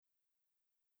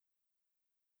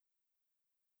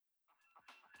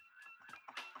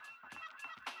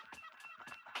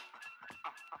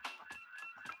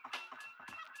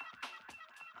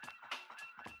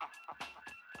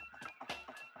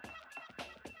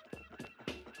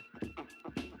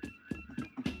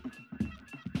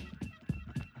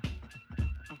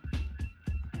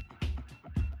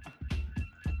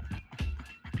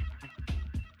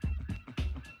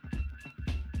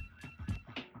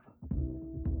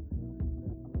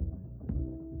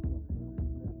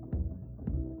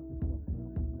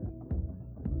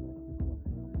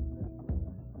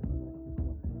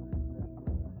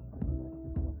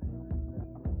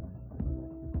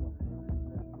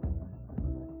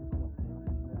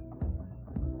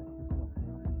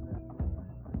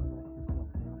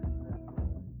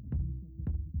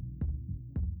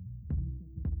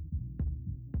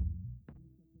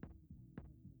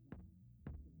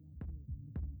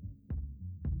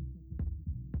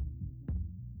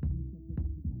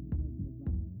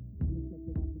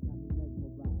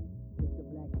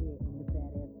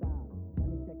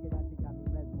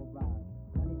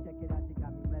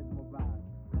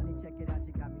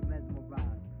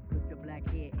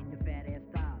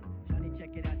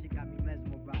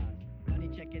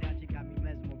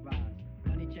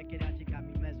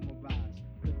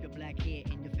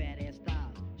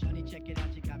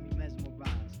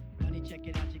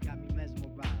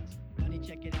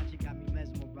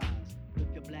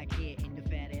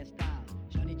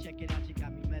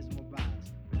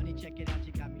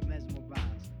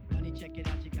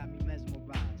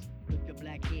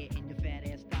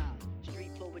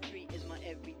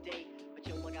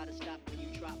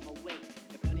drop my weight.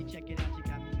 If honey, check it out, you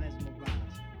got me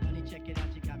mesmerized. Honey, check it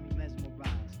out, you got me mesmerized.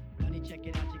 Honey, check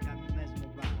it out, you got me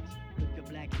mesmerized. With your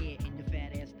black hair and your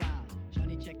fat ass style.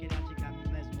 Honey, check it out, you got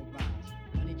me mesmerized.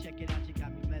 Honey, check it out, you got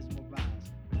me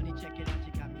mesmerized. Honey, check it out,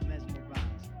 you got me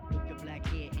mesmerized. With your black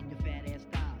hair and your fat ass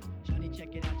style. Honey,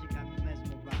 check it out, you got me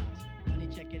mesmerized. Honey,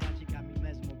 check it out, you got me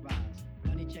mesmerized.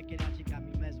 Honey, check it out, you got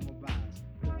me mesmerized.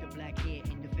 With your black hair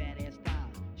and your fat ass style.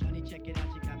 Honey, check it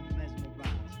out, you got me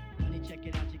mesmerized. Honey, check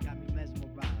it out, you got me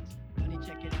mesmerized. Honey,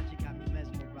 check it out, you got me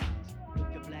mesmerized.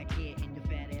 With your black hair and your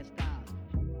fat ass style.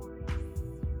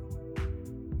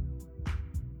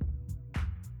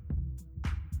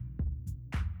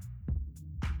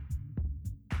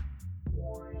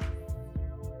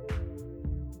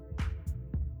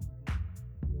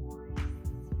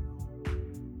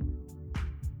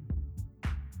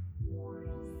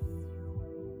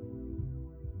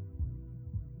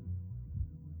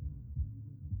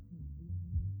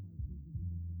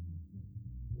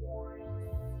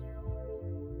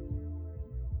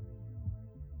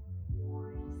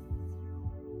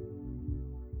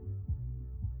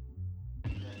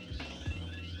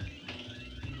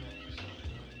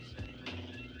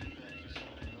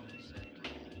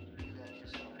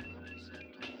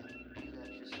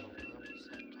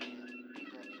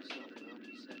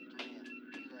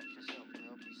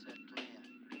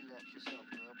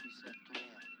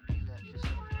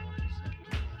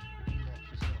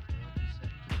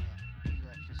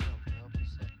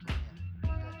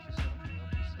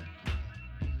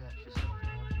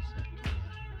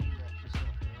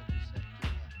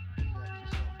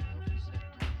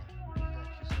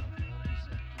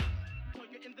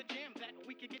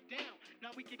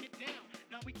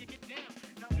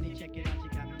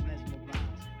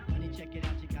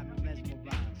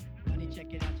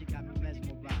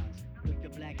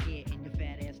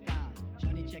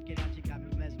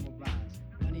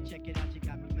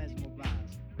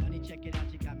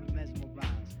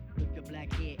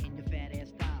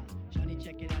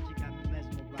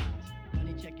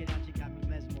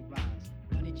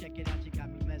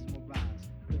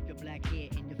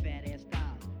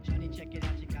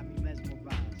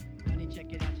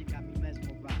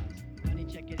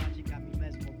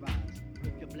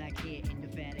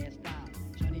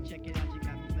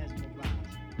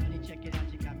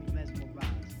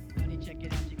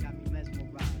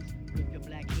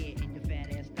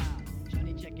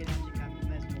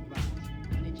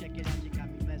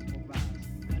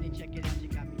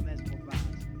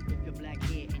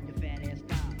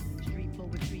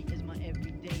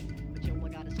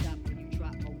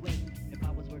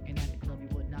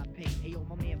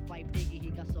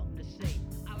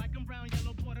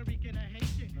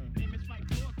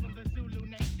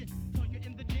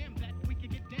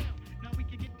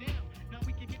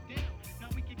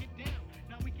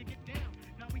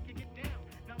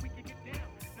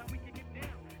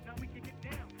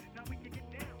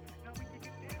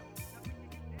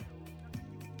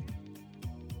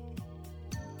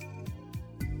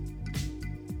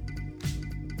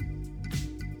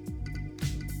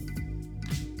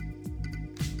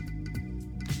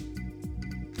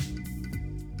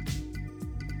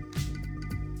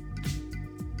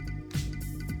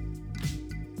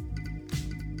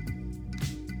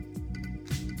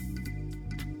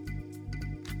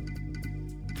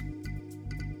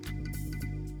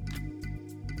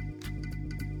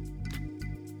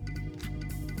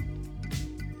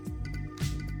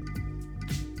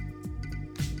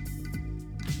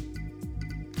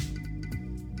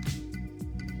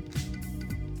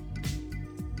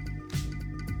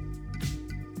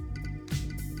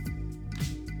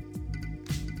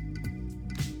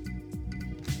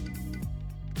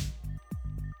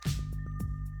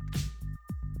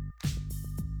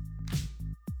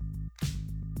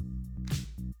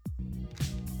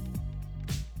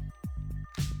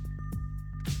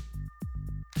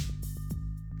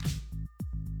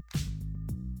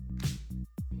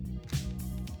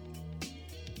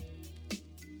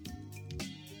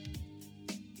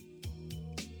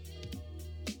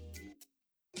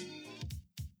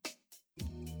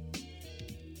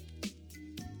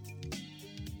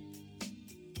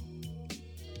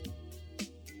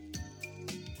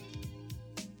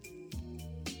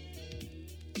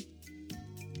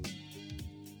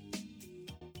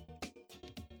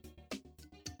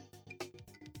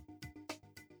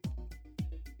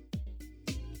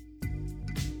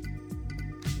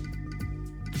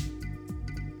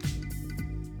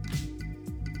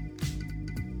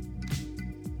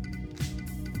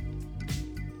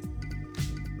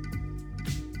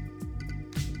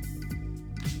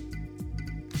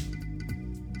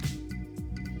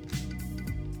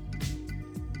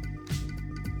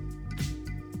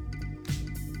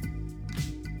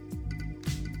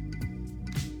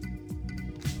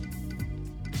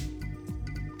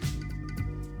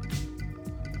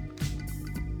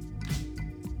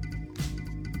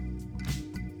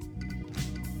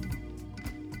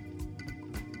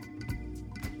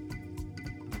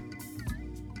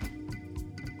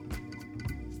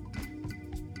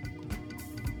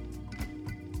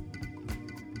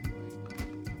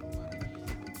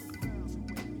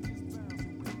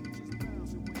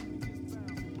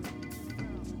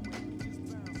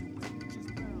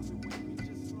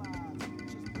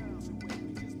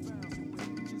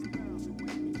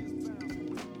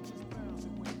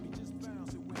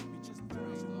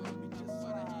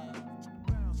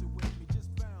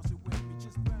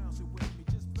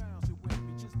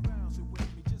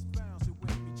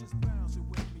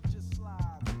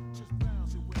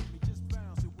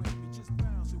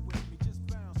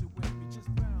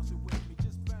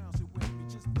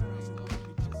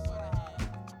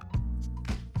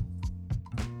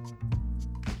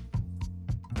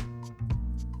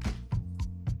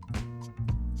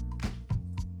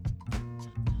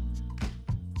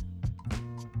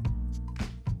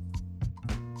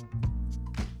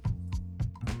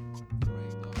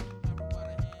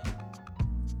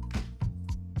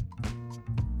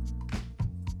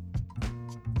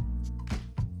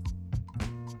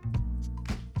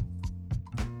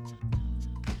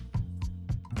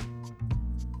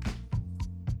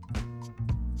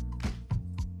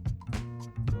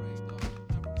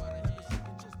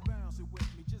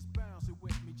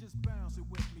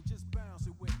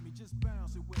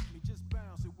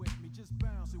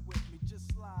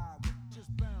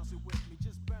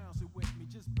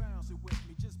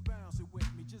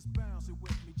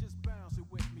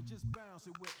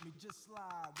 just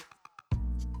slide.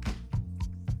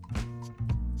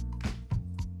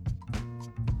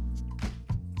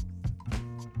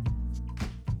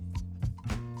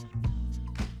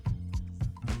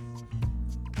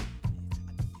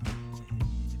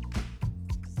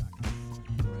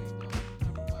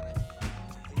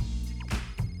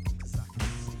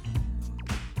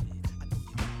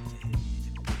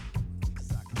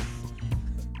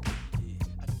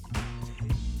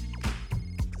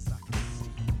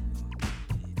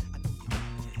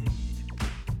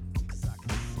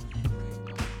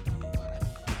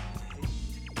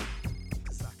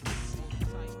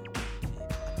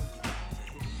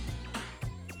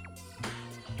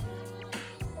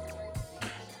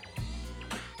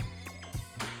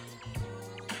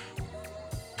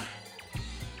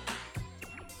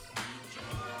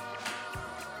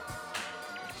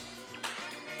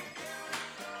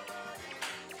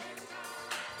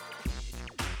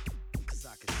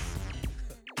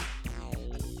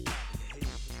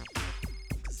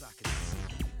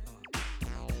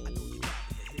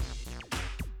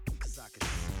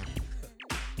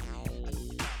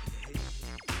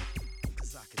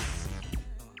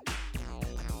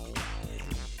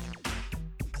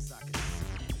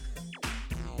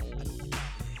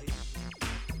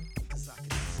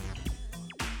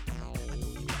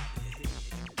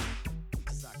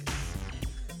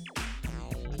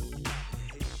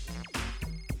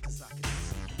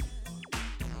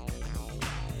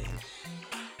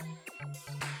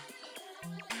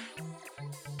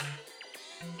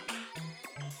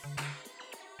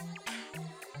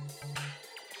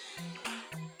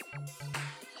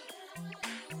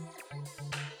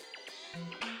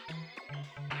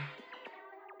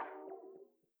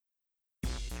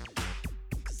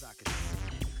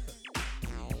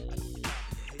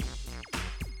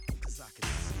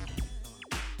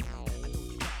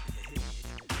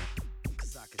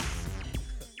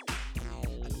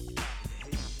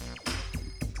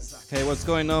 Hey, what's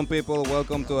going on, people?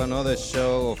 Welcome to another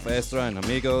show of Ezra and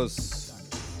Amigos,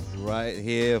 right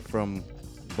here from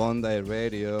Bondi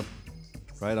Radio,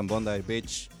 right on Bondi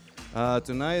Beach.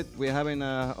 Tonight we're having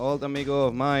an old amigo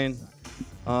of mine,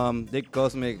 Dick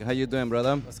Cosmic. How you doing,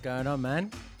 brother? What's going on,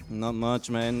 man? Not much,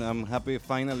 man. I'm happy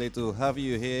finally to have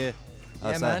you here.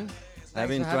 Yeah, man. I've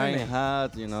been Thanks for having trying me.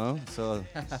 hard, so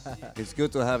it's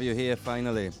good to have you here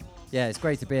finally. Yeah, it's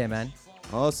great to be here, man.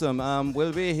 Awesome.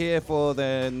 We'll be here for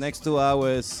the next 2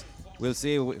 hours. We'll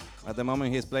see. At the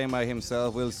moment, he's playing by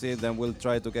himself. We'll see. Then we'll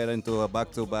try to get into a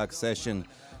back-to-back session.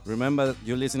 Remember,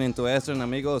 you're listening to Ezra and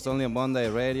Amigos only on Bondi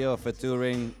Radio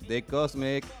featuring Dick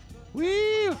Cosmic.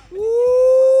 Woo! Woo!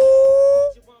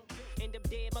 End up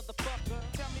dead, motherfucker.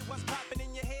 Tell me what's poppin'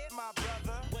 in your head, my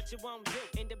brother. What you won't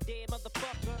do? End up dead,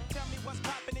 motherfucker. Tell me what's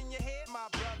poppin' in your head, my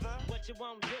brother. What you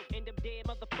won't do? End up dead,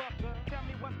 motherfucker. Tell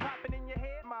me what's poppin' in your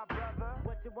head, my brother.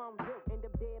 What you won't do? End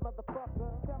up dead,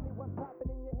 motherfucker. Tell me what's poppin'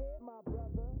 in your head, my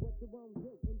brother. What you won't do?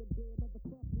 End up dead,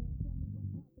 motherfucker. Tell me what's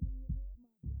poppin'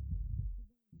 in your head,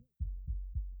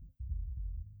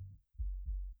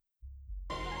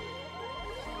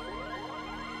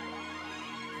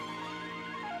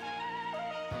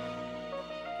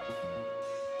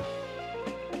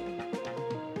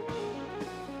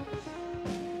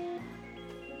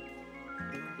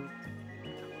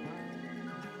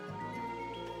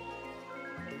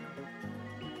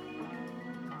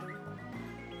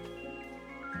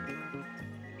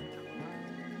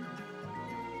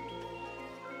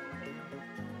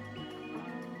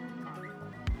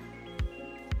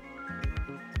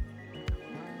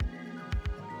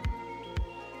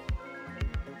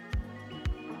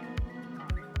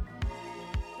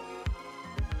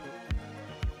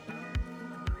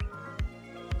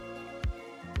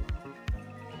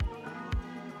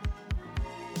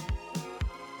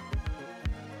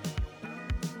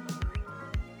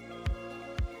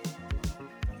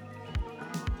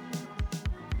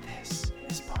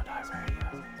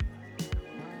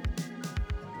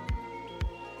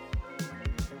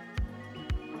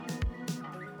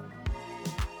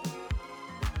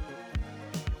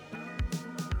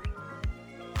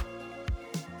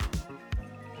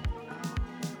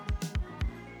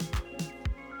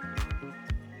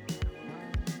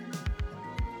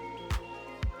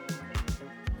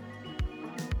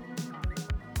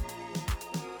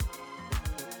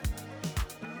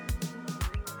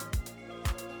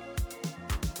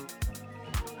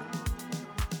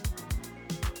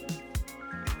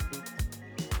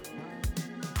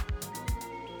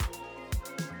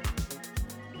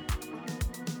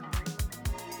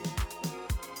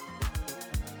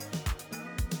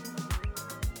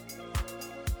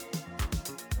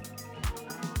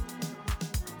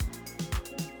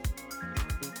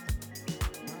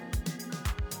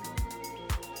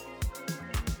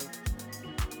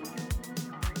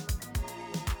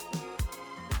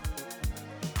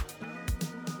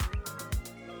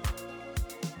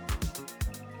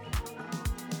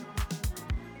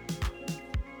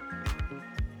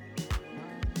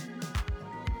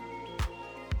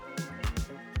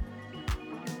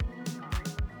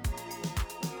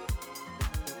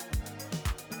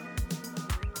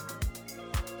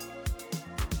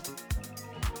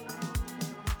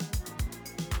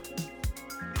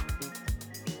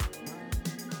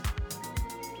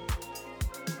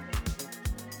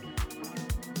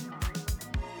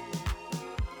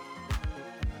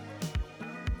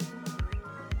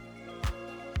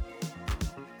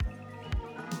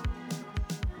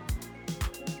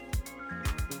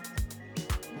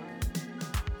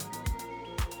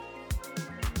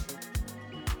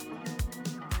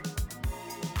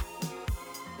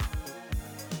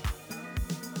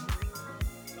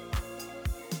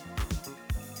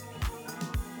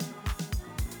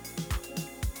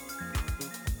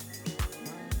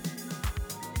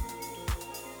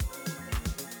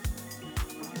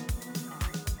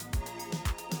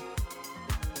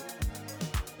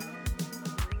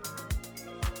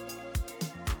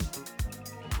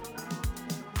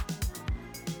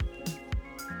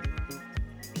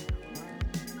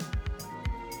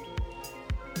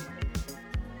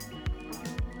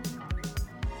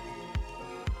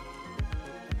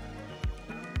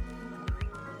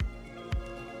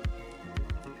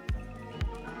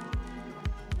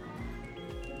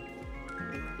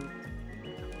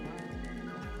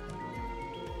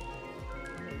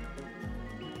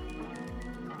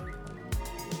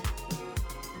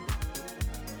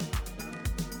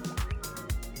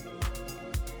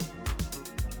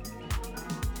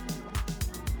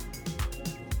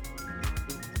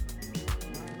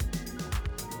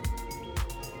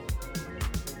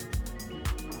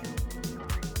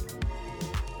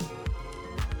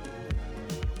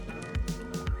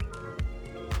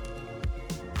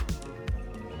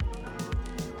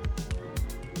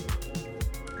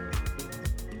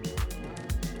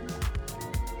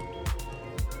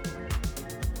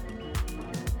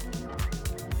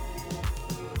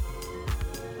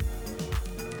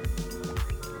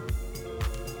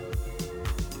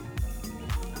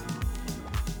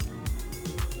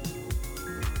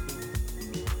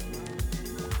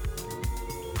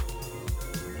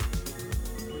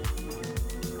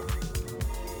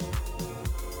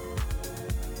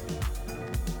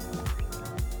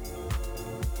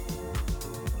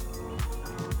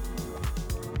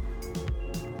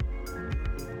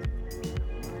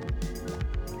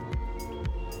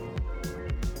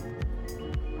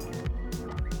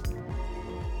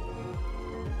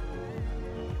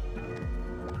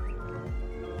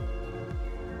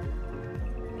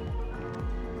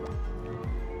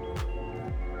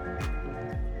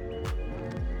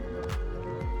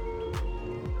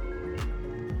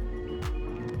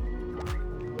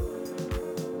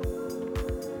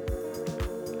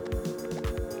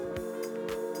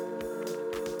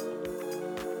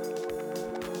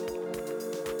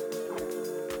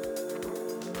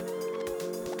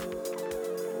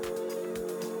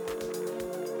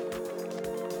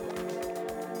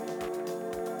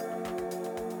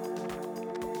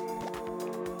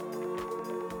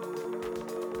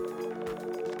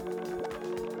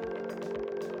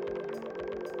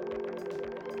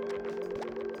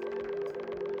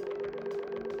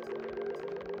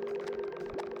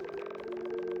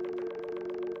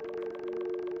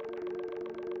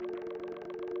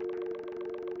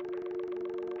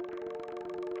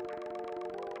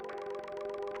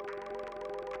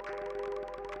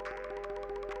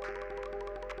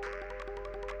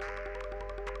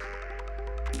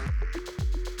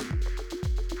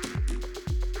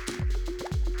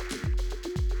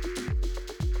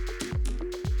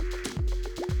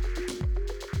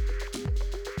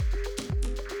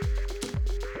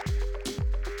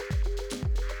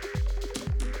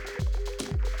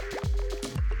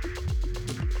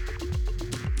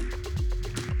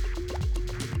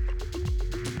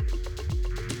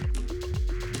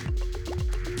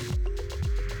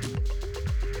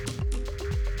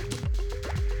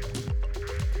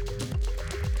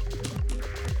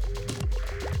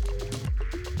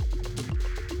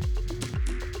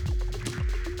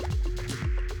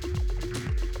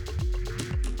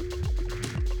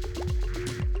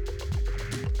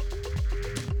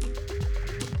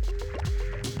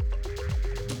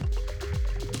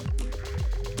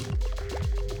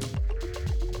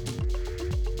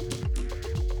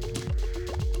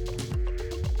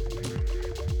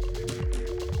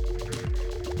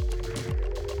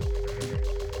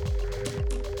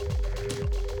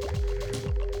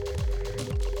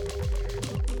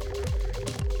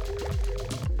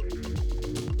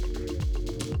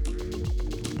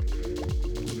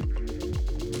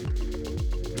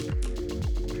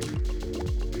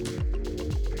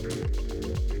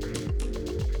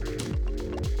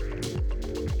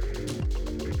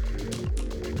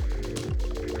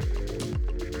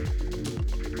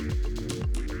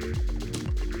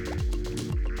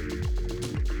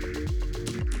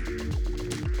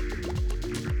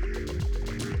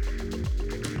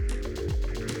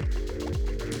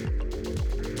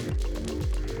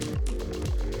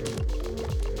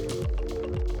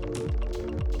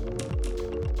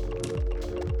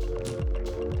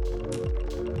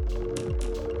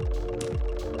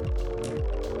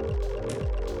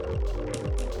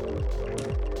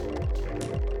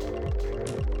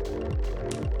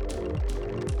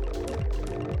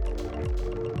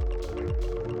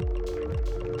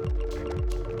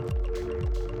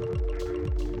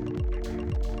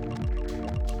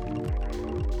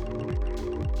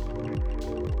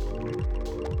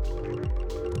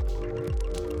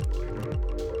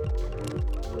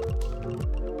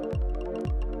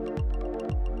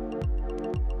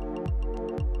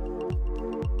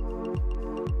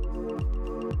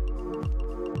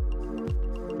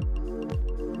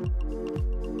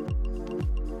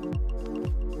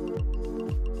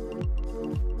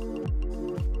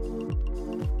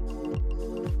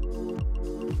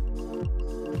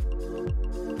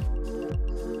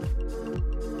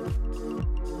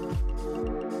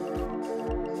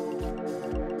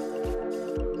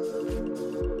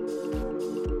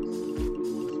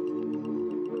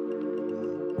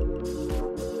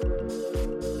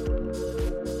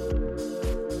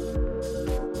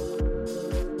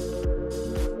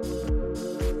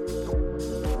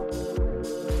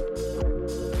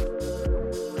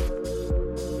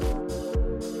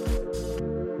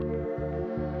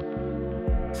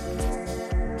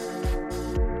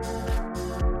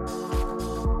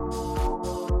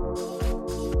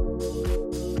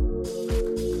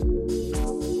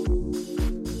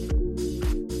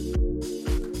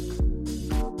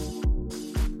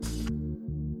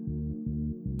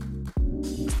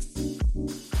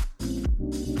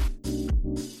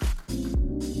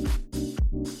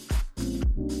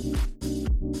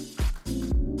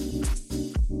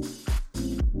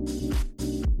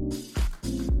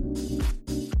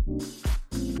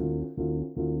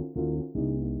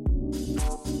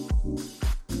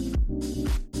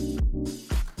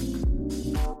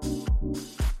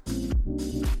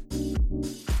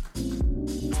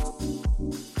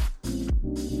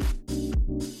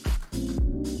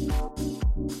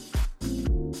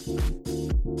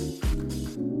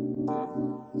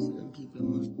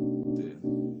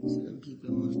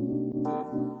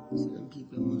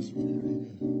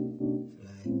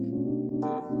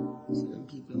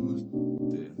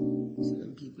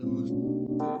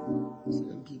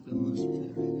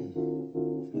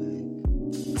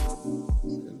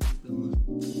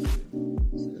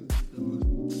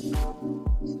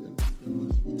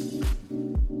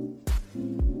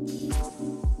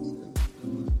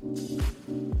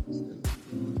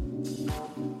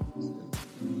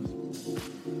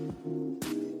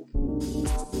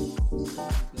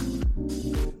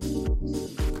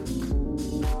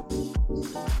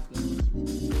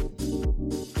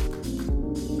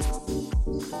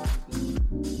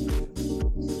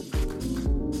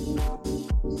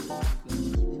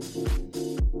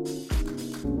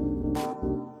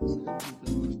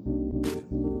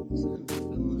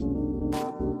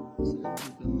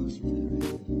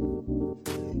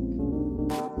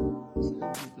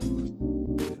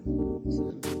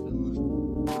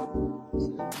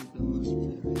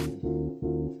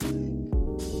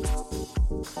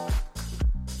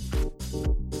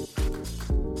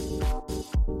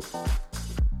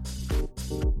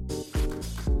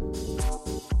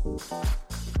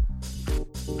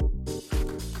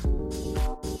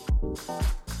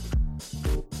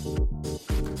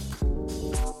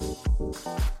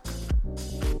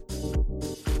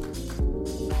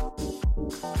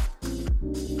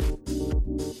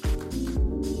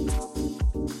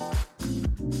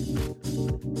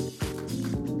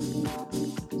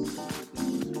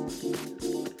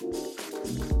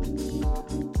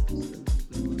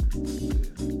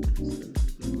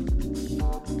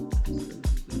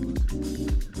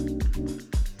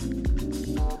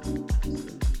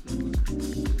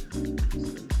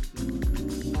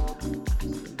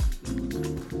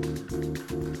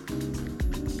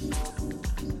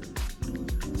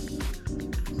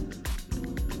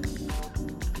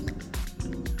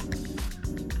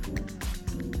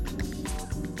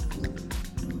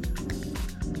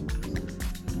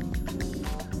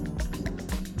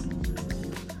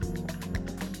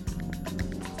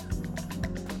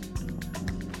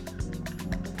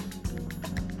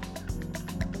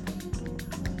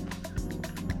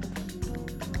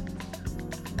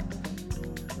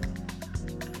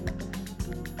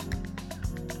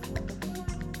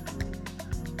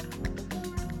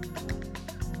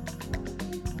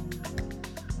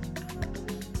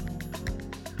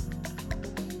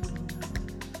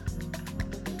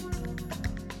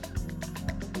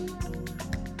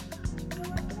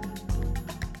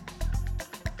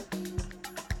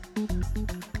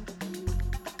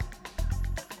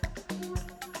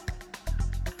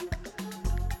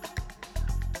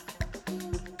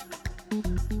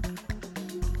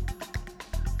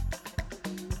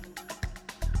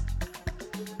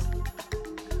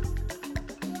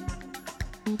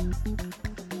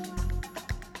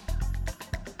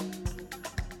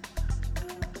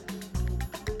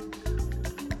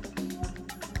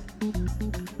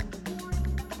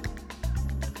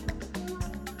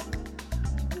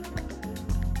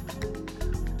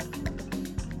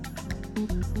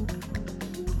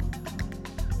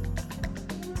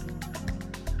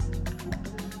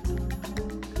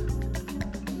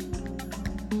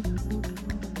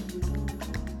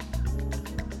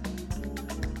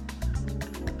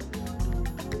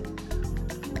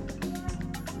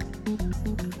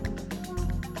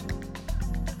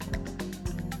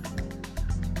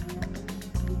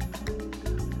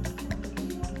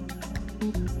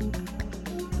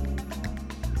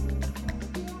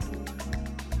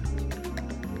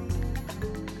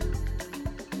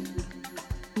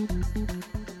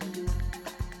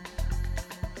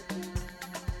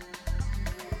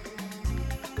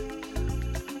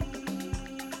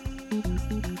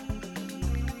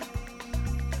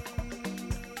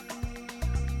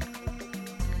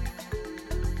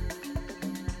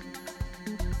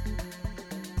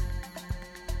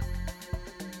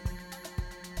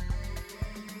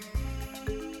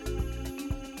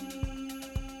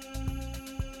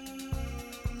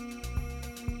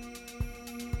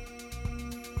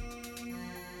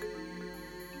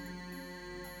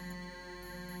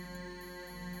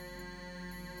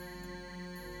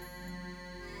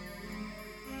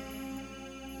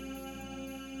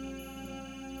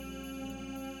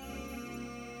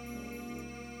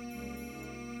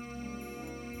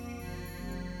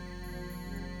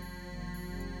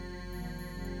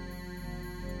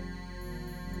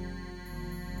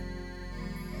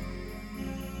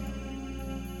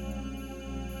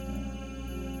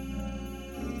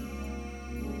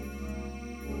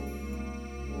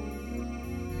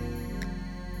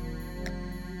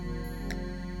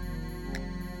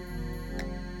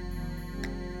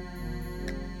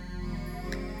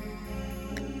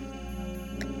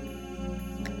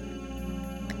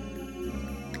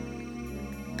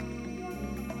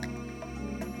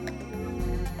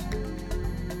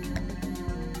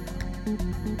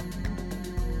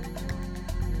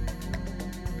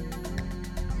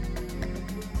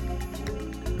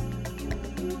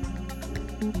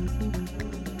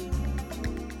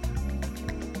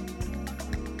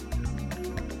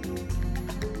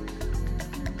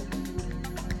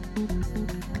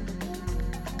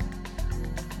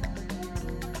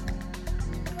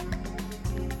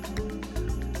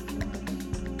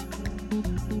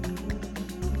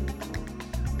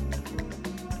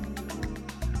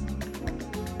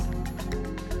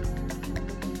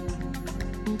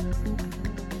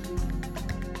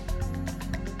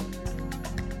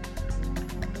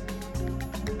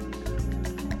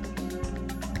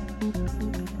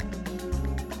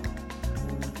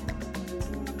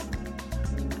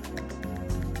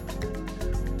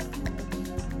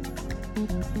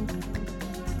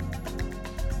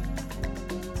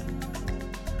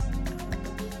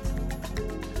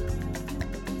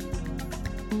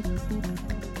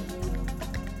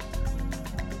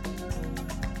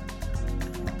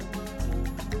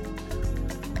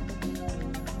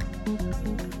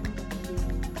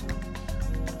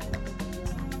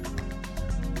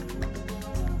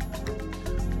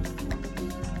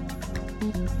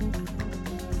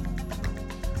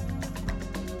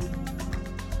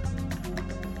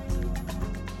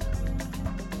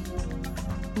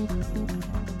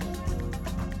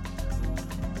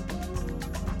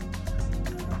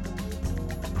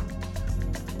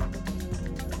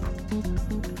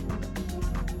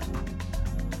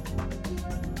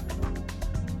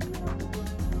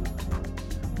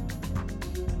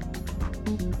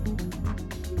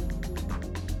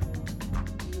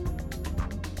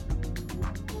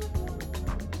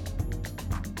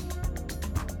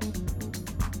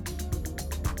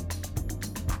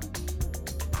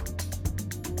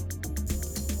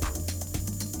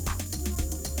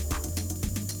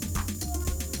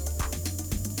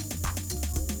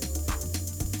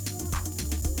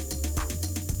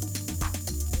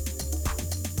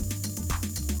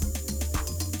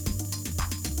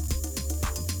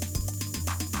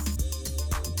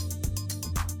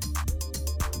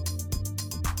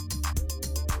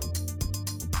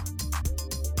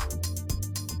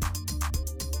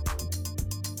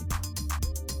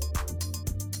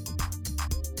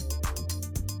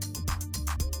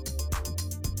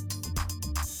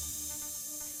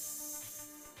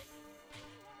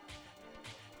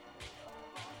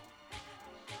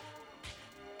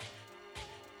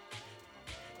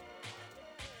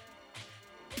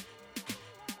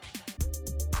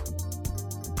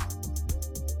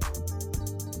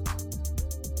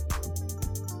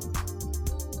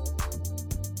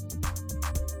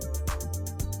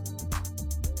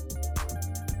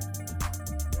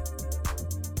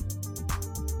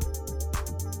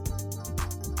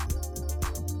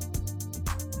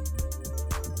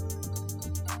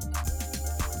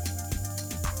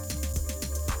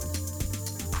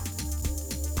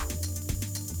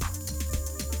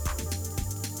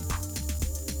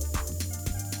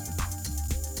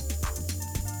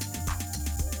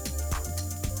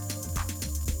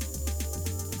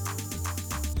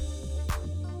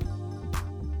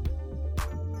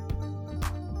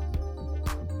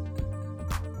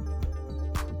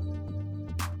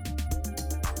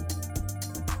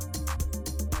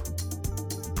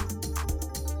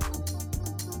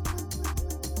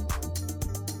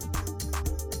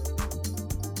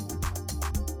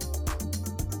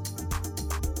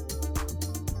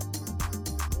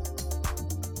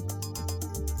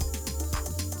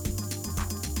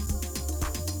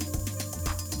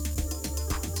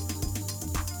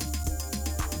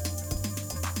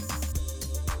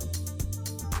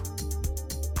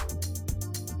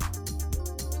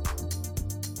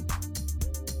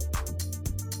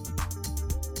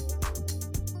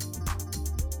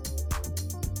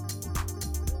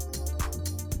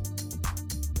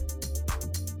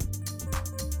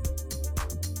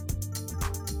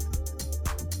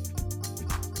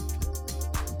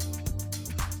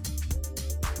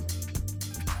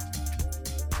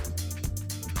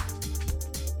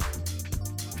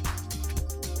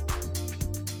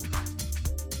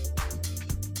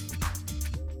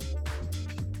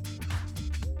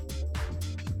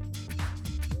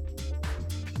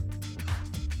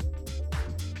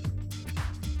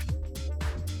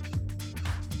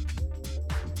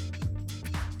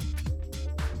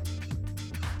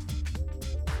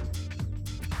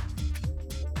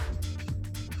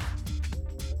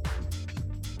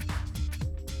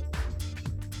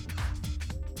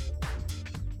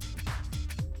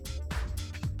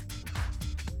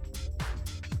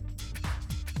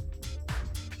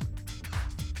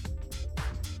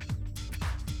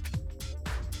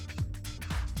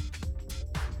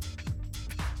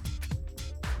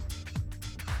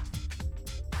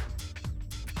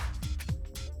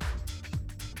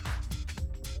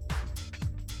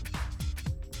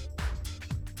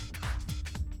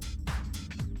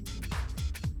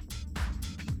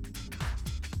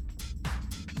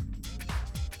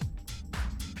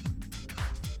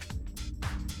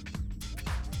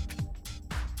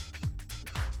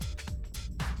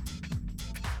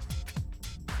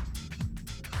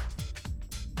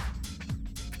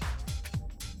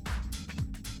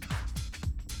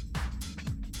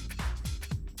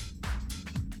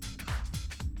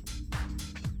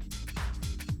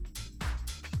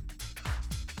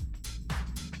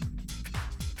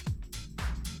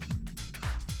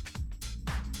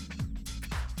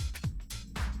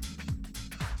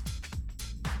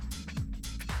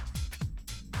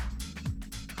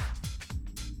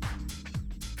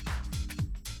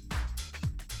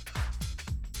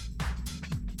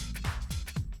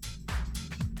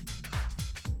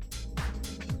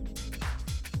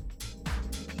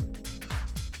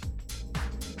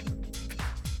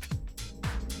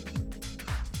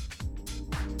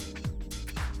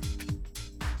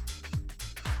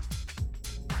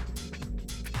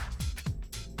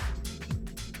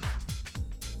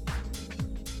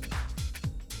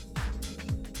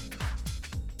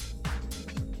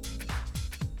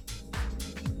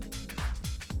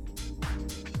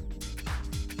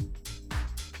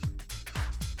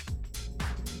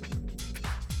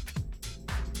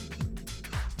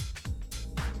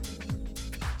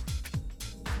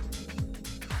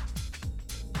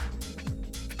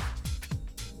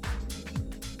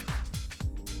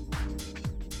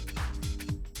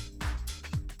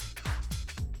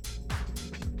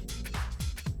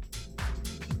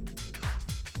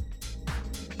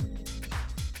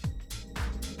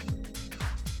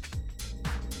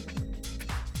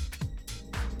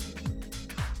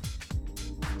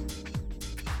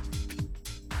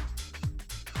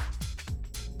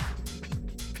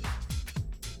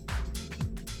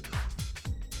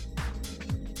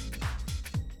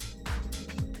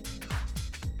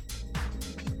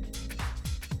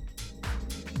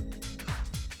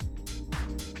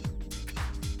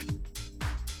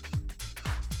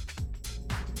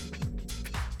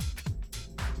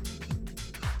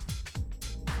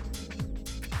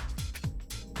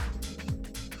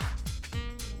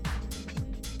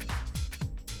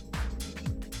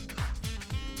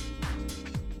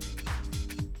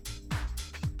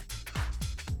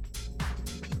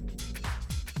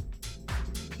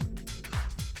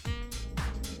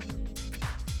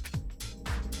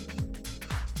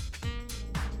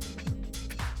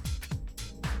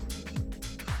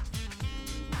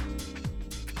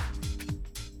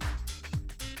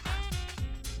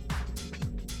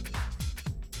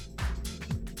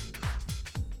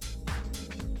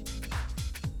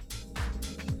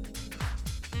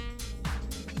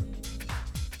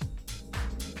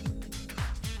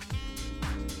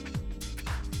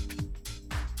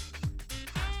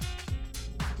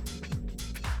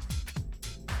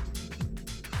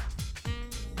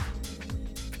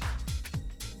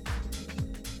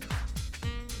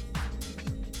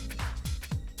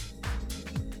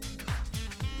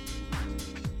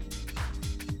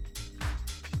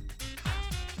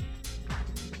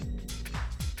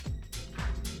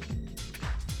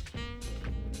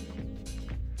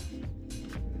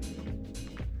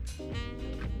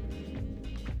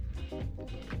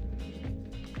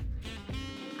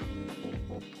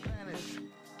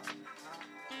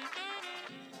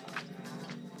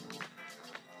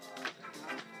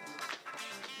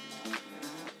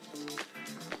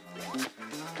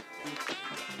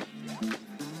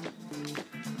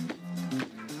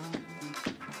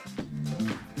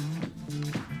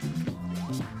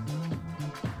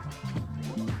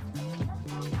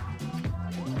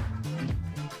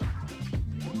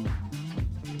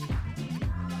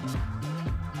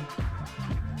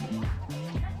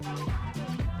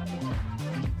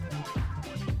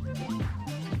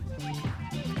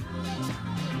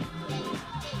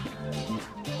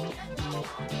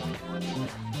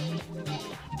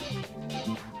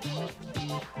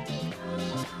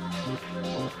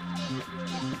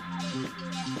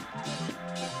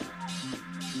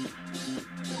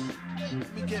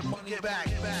 get back,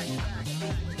 get back.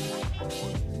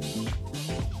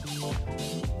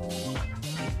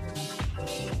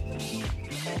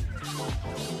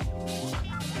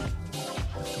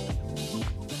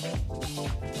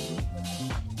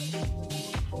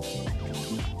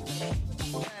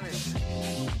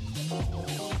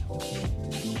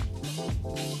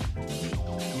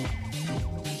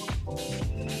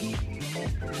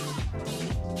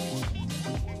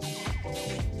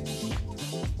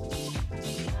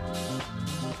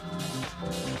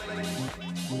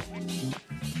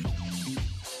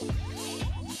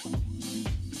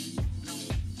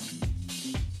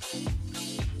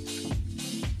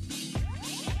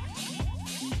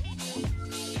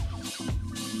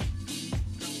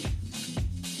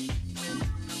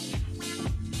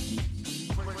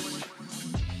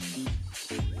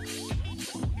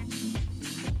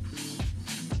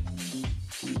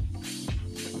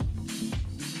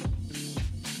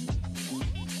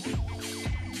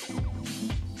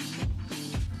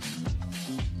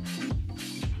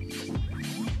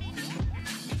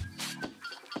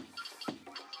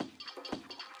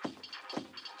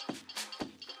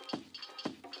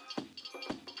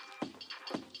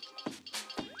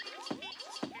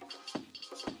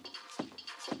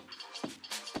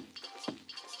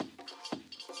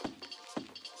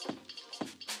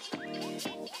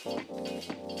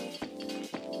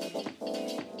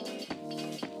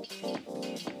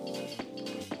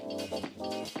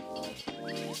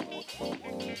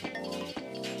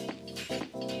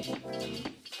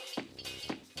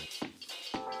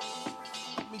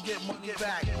 Get money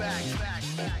back, back, back,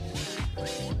 back.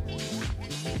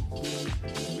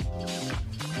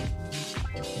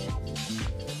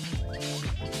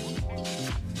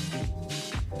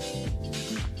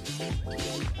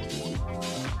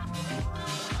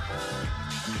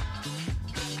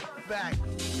 Back.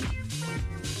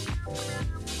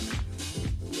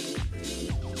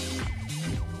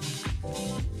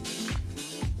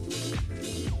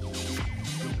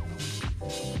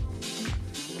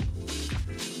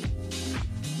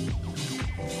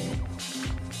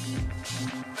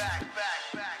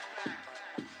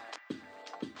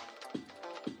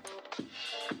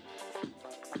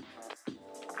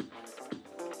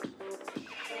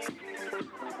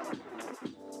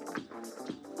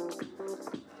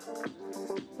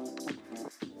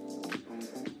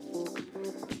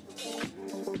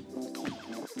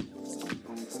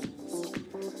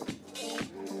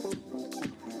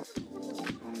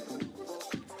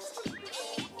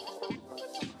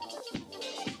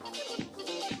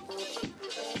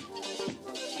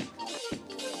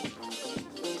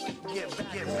 Get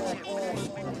back, get back.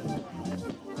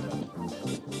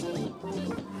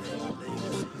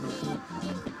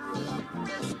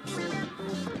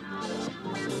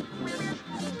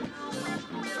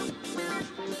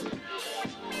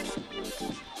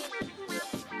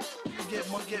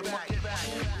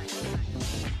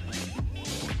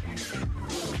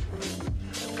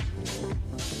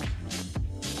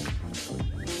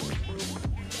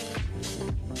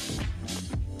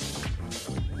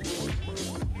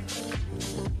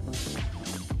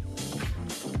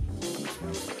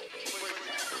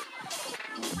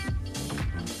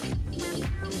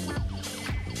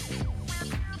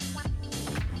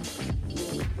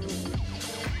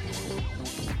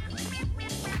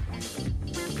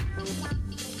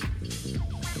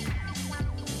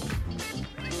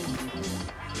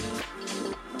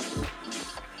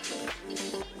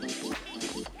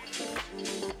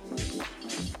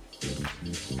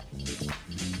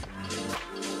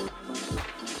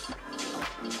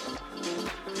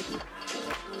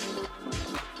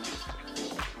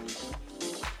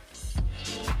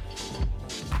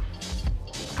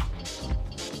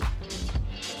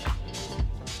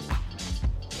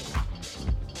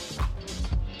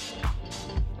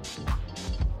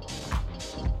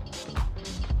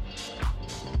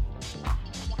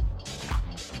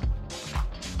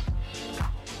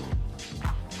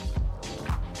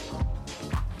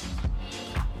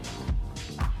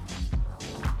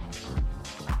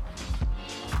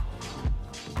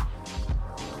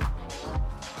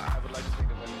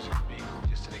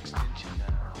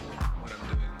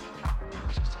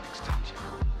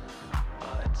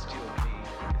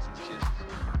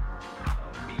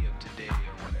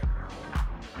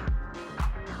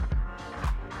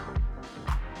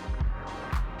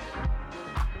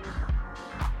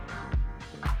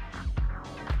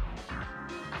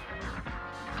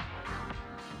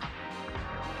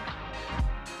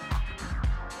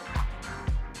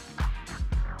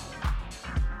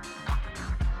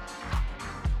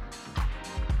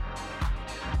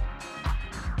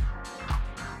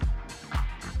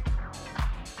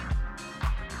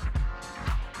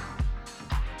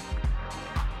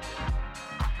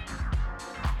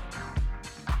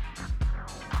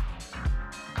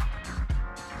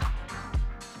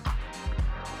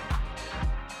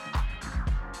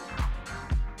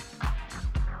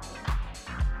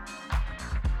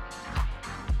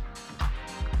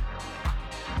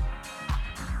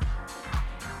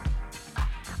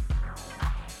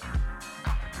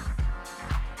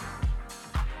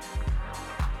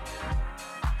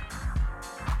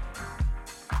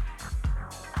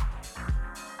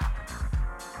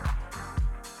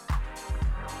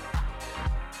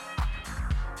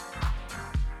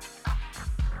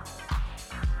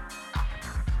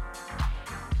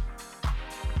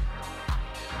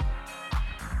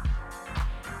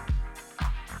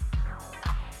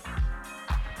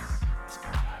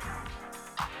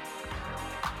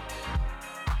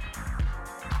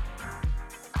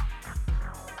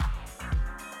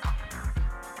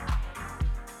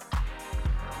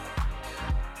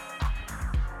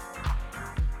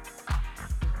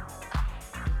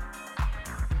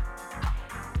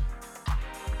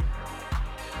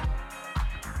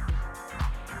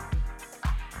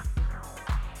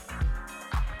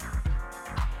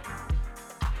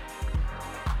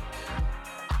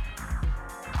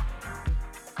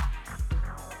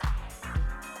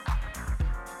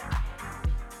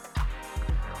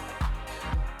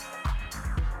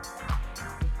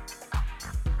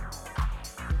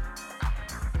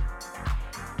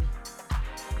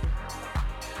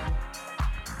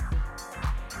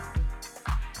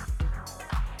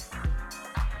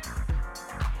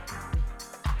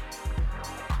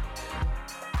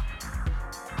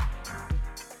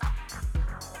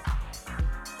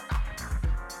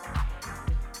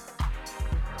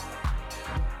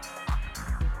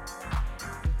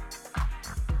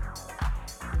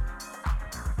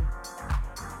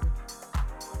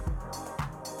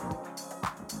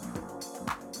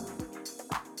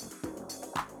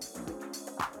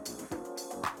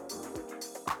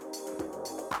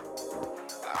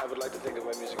 like to think of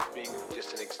my music as being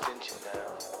just an extension now.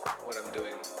 What I'm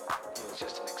doing is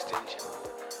just an extension.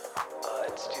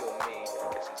 It's still me,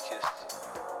 because it's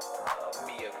just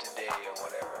me of today or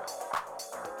whatever.